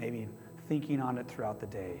 Maybe thinking on it throughout the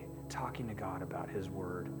day, talking to God about His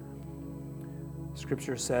Word.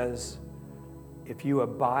 Scripture says, if you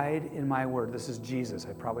abide in my word, this is Jesus.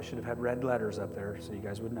 I probably should have had red letters up there so you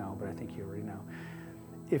guys would know, but I think you already know.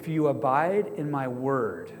 If you abide in my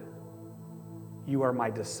word, you are my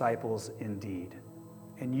disciples indeed,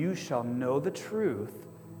 and you shall know the truth,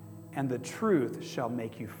 and the truth shall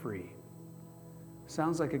make you free.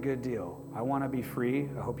 Sounds like a good deal. I want to be free.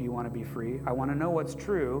 I hope you want to be free. I want to know what's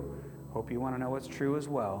true. Hope you want to know what's true as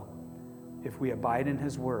well. If we abide in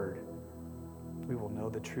his word, we will know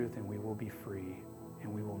the truth and we will be free,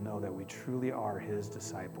 and we will know that we truly are his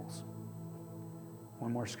disciples.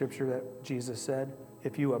 One more scripture that Jesus said,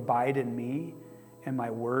 if you abide in me and my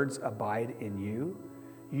words abide in you,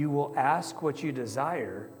 you will ask what you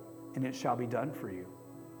desire and it shall be done for you.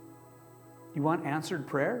 You want answered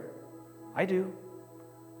prayer? I do.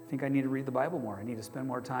 I think I need to read the Bible more. I need to spend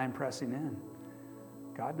more time pressing in.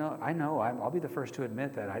 God knows, I'll be the first to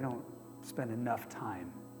admit that I don't spend enough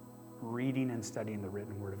time reading and studying the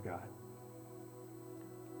written word of God.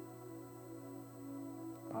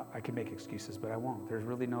 I could make excuses, but I won't. There's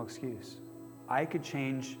really no excuse. I could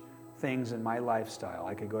change things in my lifestyle.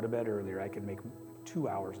 I could go to bed earlier. I could make 2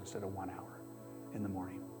 hours instead of 1 hour in the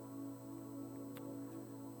morning.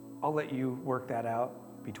 I'll let you work that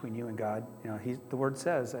out between you and God. You know, the word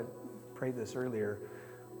says, I prayed this earlier,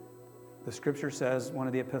 the scripture says, one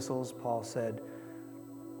of the epistles, Paul said,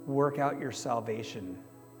 work out your salvation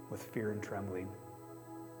with fear and trembling.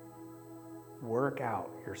 Work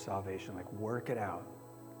out your salvation, like work it out.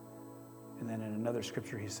 And then in another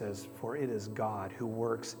scripture he says, for it is God who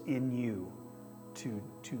works in you to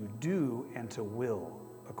do and to will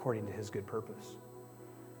according to his good purpose.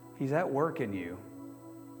 He's at work in you,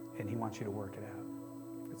 and he wants you to work it out.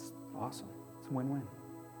 It's awesome. It's a win-win.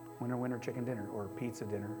 Winner chicken dinner or pizza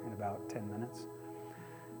dinner in about 10 minutes.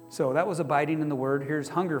 So that was abiding in the word. Here's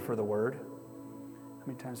hunger for the word. How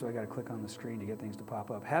many times do I got to click on the screen to get things to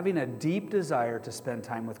pop up? Having a deep desire to spend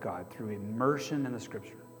time with God through immersion in the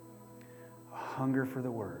scripture. A hunger for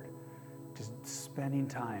the word. Just spending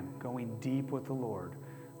time, going deep with the Lord.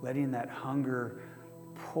 Letting that hunger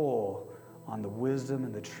pull on the wisdom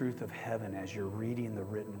and the truth of heaven as you're reading the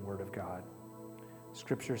written word of God.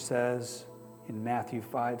 Scripture says in Matthew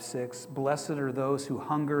 5:6, blessed are those who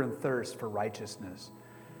hunger and thirst for righteousness,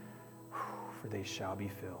 for they shall be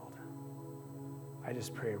filled. I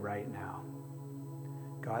just pray right now,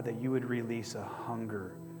 God, that you would release a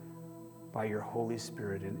hunger by your Holy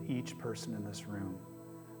Spirit in each person in this room,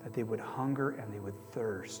 that they would hunger and they would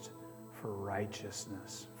thirst for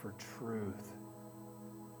righteousness, for truth,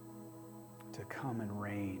 to come and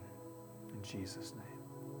reign in Jesus' name.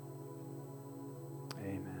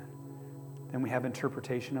 Amen. Then we have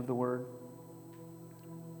interpretation of the word.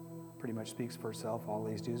 Pretty much speaks for itself, all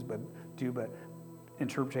these do, but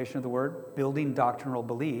interpretation of the word, building doctrinal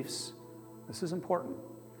beliefs. This is important.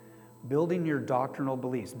 Building your doctrinal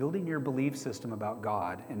beliefs, building your belief system about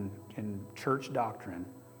God and church doctrine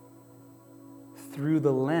through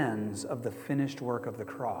the lens of the finished work of the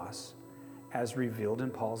cross as revealed in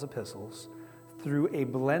Paul's epistles, through a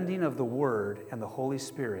blending of the Word and the Holy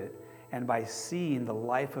Spirit, and by seeing the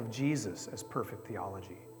life of Jesus as perfect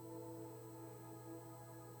theology.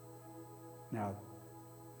 Now,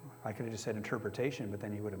 I could have just said interpretation, but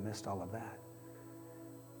then you would have missed all of that.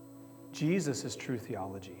 Jesus is true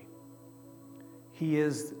theology. He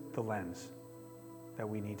is the lens that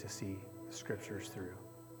we need to see the Scriptures through.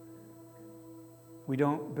 We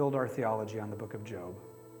don't build our theology on the book of Job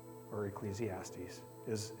or Ecclesiastes,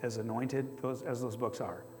 as anointed as those books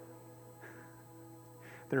are.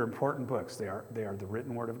 They're important books. They are the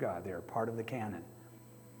written word of God. They are part of the canon.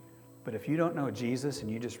 But if you don't know Jesus and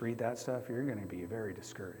you just read that stuff, you're going to be very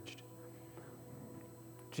discouraged.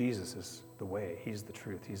 Jesus is the way. He's the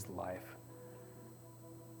truth. He's the life.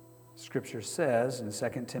 Scripture says in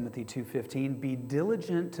 2 Timothy 2:15, "Be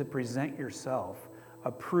diligent to present yourself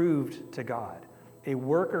approved to God, a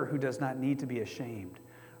worker who does not need to be ashamed,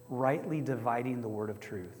 rightly dividing the word of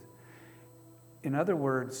truth." In other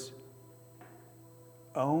words,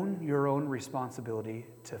 own your own responsibility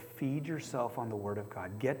to feed yourself on the Word of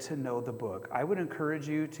God. Get to know the book. I would encourage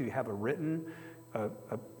you to have a written, a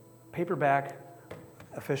paperback,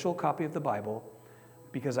 official copy of the Bible,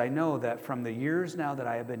 because I know that from the years now that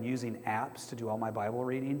I have been using apps to do all my Bible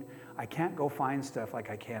reading, I can't go find stuff like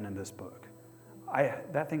I can in this book.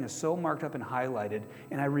 That thing is so marked up and highlighted,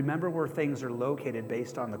 and I remember where things are located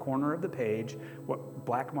based on the corner of the page, what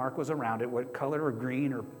black mark was around it, what color or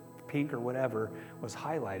green or pink or whatever was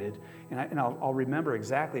highlighted, and I'll remember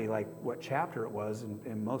exactly like what chapter it was,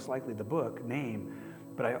 and most likely the book name,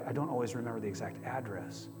 but I don't always remember the exact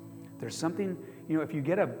address. There's something, if you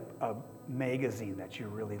get a magazine that you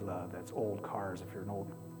really love, that's old cars, if you're an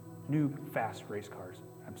new fast race cars,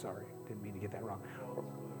 I'm sorry, didn't mean to get that wrong,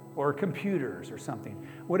 or computers or something,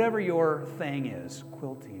 whatever your thing is,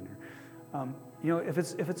 quilting, or, if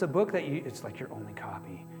it's a book that it's like your only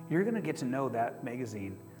copy, you're going to get to know that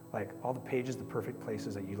magazine, like all the pages, the perfect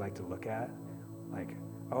places that you like to look at, like,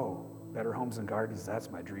 oh, Better Homes and Gardens,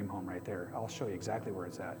 that's my dream home right there. I'll show you exactly where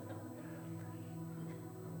it's at.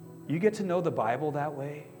 You get to know the Bible that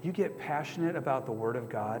way. You get passionate about the Word of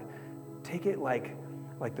God. Take it like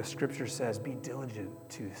the Scripture says, be diligent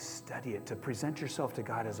to study it, to present yourself to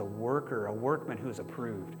God as a worker, a workman who is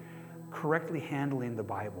approved, correctly handling the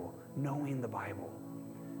Bible, knowing the Bible.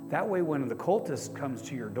 That way, when the cultist comes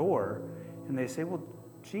to your door and they say, well,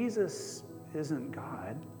 Jesus isn't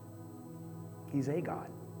God. He's a God.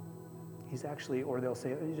 He's actually, or they'll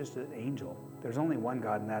say, oh, he's just an angel. There's only one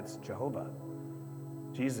God, and that's Jehovah.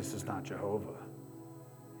 Jesus is not Jehovah.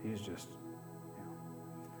 He's just,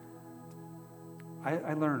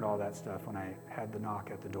 I learned all that stuff when I had the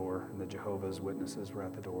knock at the door, and the Jehovah's Witnesses were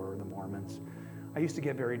at the door, or the Mormons. I used to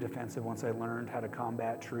get very defensive once I learned how to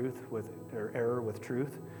combat error with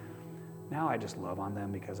truth. Now I just love on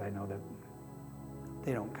them because I know that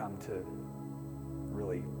they don't come to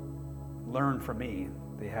really learn from me.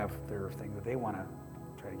 They have their thing that they want to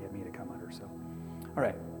try to get me to come under. So, all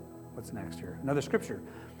right, what's next here? Another scripture.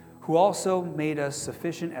 Who also made us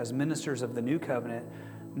sufficient as ministers of the new covenant,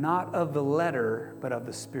 not of the letter, but of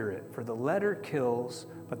the Spirit. For the letter kills,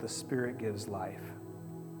 but the Spirit gives life.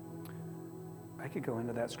 I could go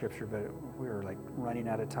into that scripture, but we are like running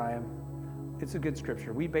out of time. It's a good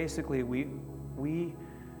scripture. We basically,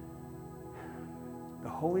 the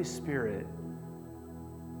Holy Spirit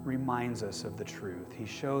reminds us of the truth. He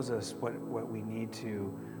shows us what we need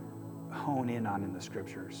to hone in on in the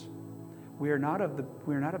scriptures. We are not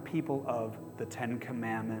a people of the Ten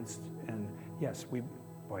Commandments, and yes,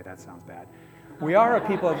 boy, that sounds bad. We are a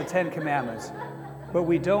people of the Ten Commandments, but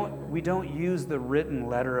we don't use the written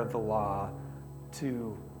letter of the law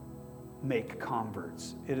to make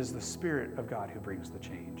converts. It is the Spirit of God who brings the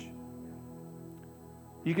change.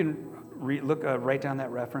 You can write down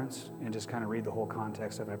that reference and just kind of read the whole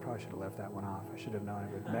context of it. I probably should have left that one off. I should have known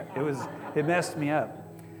it messed me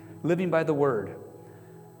up. Living by the Word.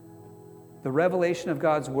 The revelation of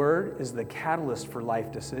God's Word is the catalyst for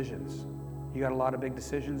life decisions. You got a lot of big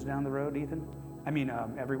decisions down the road, Ethan?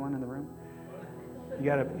 Everyone in the room? You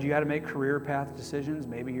got to make career path decisions.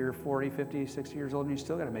 Maybe you're 40, 50, 60 years old and you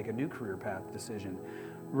still got to make a new career path decision.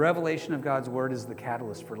 Revelation of God's Word is the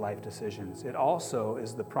catalyst for life decisions. It also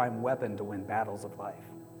is the prime weapon to win battles of life.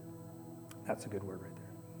 That's a good word right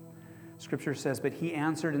there. Scripture says, but he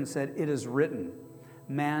answered and said, it is written,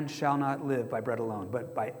 man shall not live by bread alone,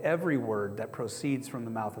 but by every word that proceeds from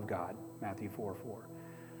the mouth of God. Matthew 4:4.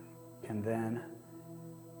 And then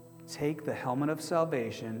take the helmet of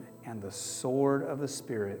salvation and the sword of the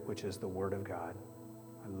Spirit, which is the Word of God.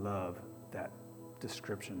 I love that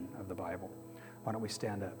description of the Bible. Why don't we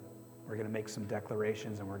stand up? We're going to make some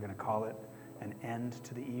declarations, and we're going to call it an end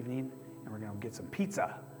to the evening, and we're going to get some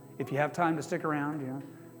pizza. If you have time to stick around,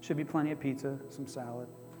 should be plenty of pizza, some salad.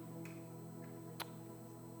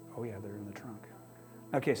 Oh yeah, they're in the trunk.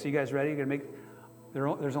 Okay, so you guys ready? You're going to make,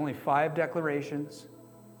 there's only 5 declarations.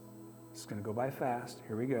 It's going to go by fast.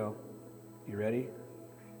 Here we go. You ready?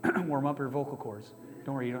 Warm up your vocal cords.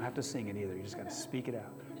 Don't worry, you don't have to sing it either. You just got to speak it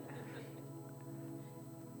out.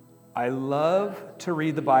 I love to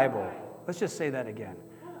read the Bible. Let's just say that again.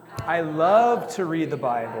 I love to read the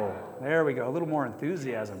Bible. There we go. A little more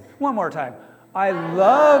enthusiasm. One more time. I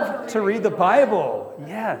love to read the Bible.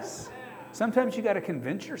 Yes. Sometimes you got to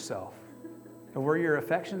convince yourself of where your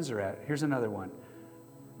affections are at. Here's another one.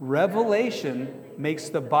 Revelation makes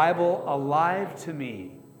the Bible alive to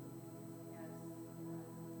me.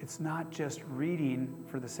 It's not just reading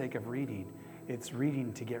for the sake of reading. It's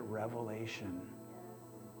reading to get revelation.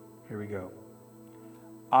 Here we go.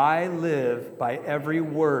 I live by every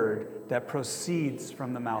word that proceeds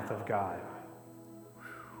from the mouth of God.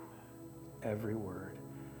 Every word.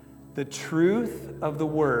 The truth of the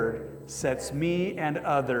word sets me and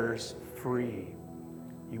others free.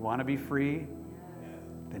 You want to be free?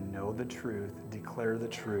 Then know the truth. Declare the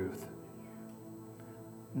truth.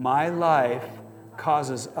 My life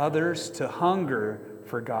causes others to hunger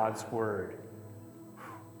for God's word.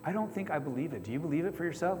 I don't think I believe it. Do you believe it for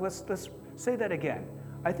yourself? Let's say that again.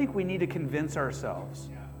 I think we need to convince ourselves.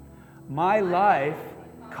 My life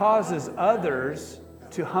causes others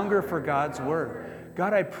to hunger for God's word.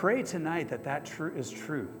 God, I pray tonight that is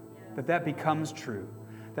true, that becomes true,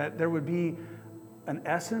 that there would be an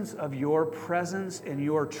essence of your presence and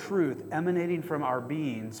your truth emanating from our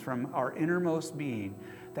beings, from our innermost being,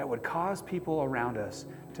 that would cause people around us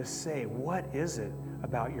to say, what is it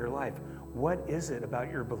about your life? What is it about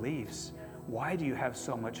your beliefs? Why do you have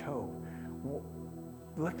so much hope?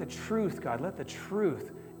 Let the truth, God, let the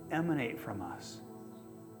truth emanate from us.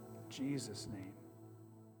 In Jesus' name.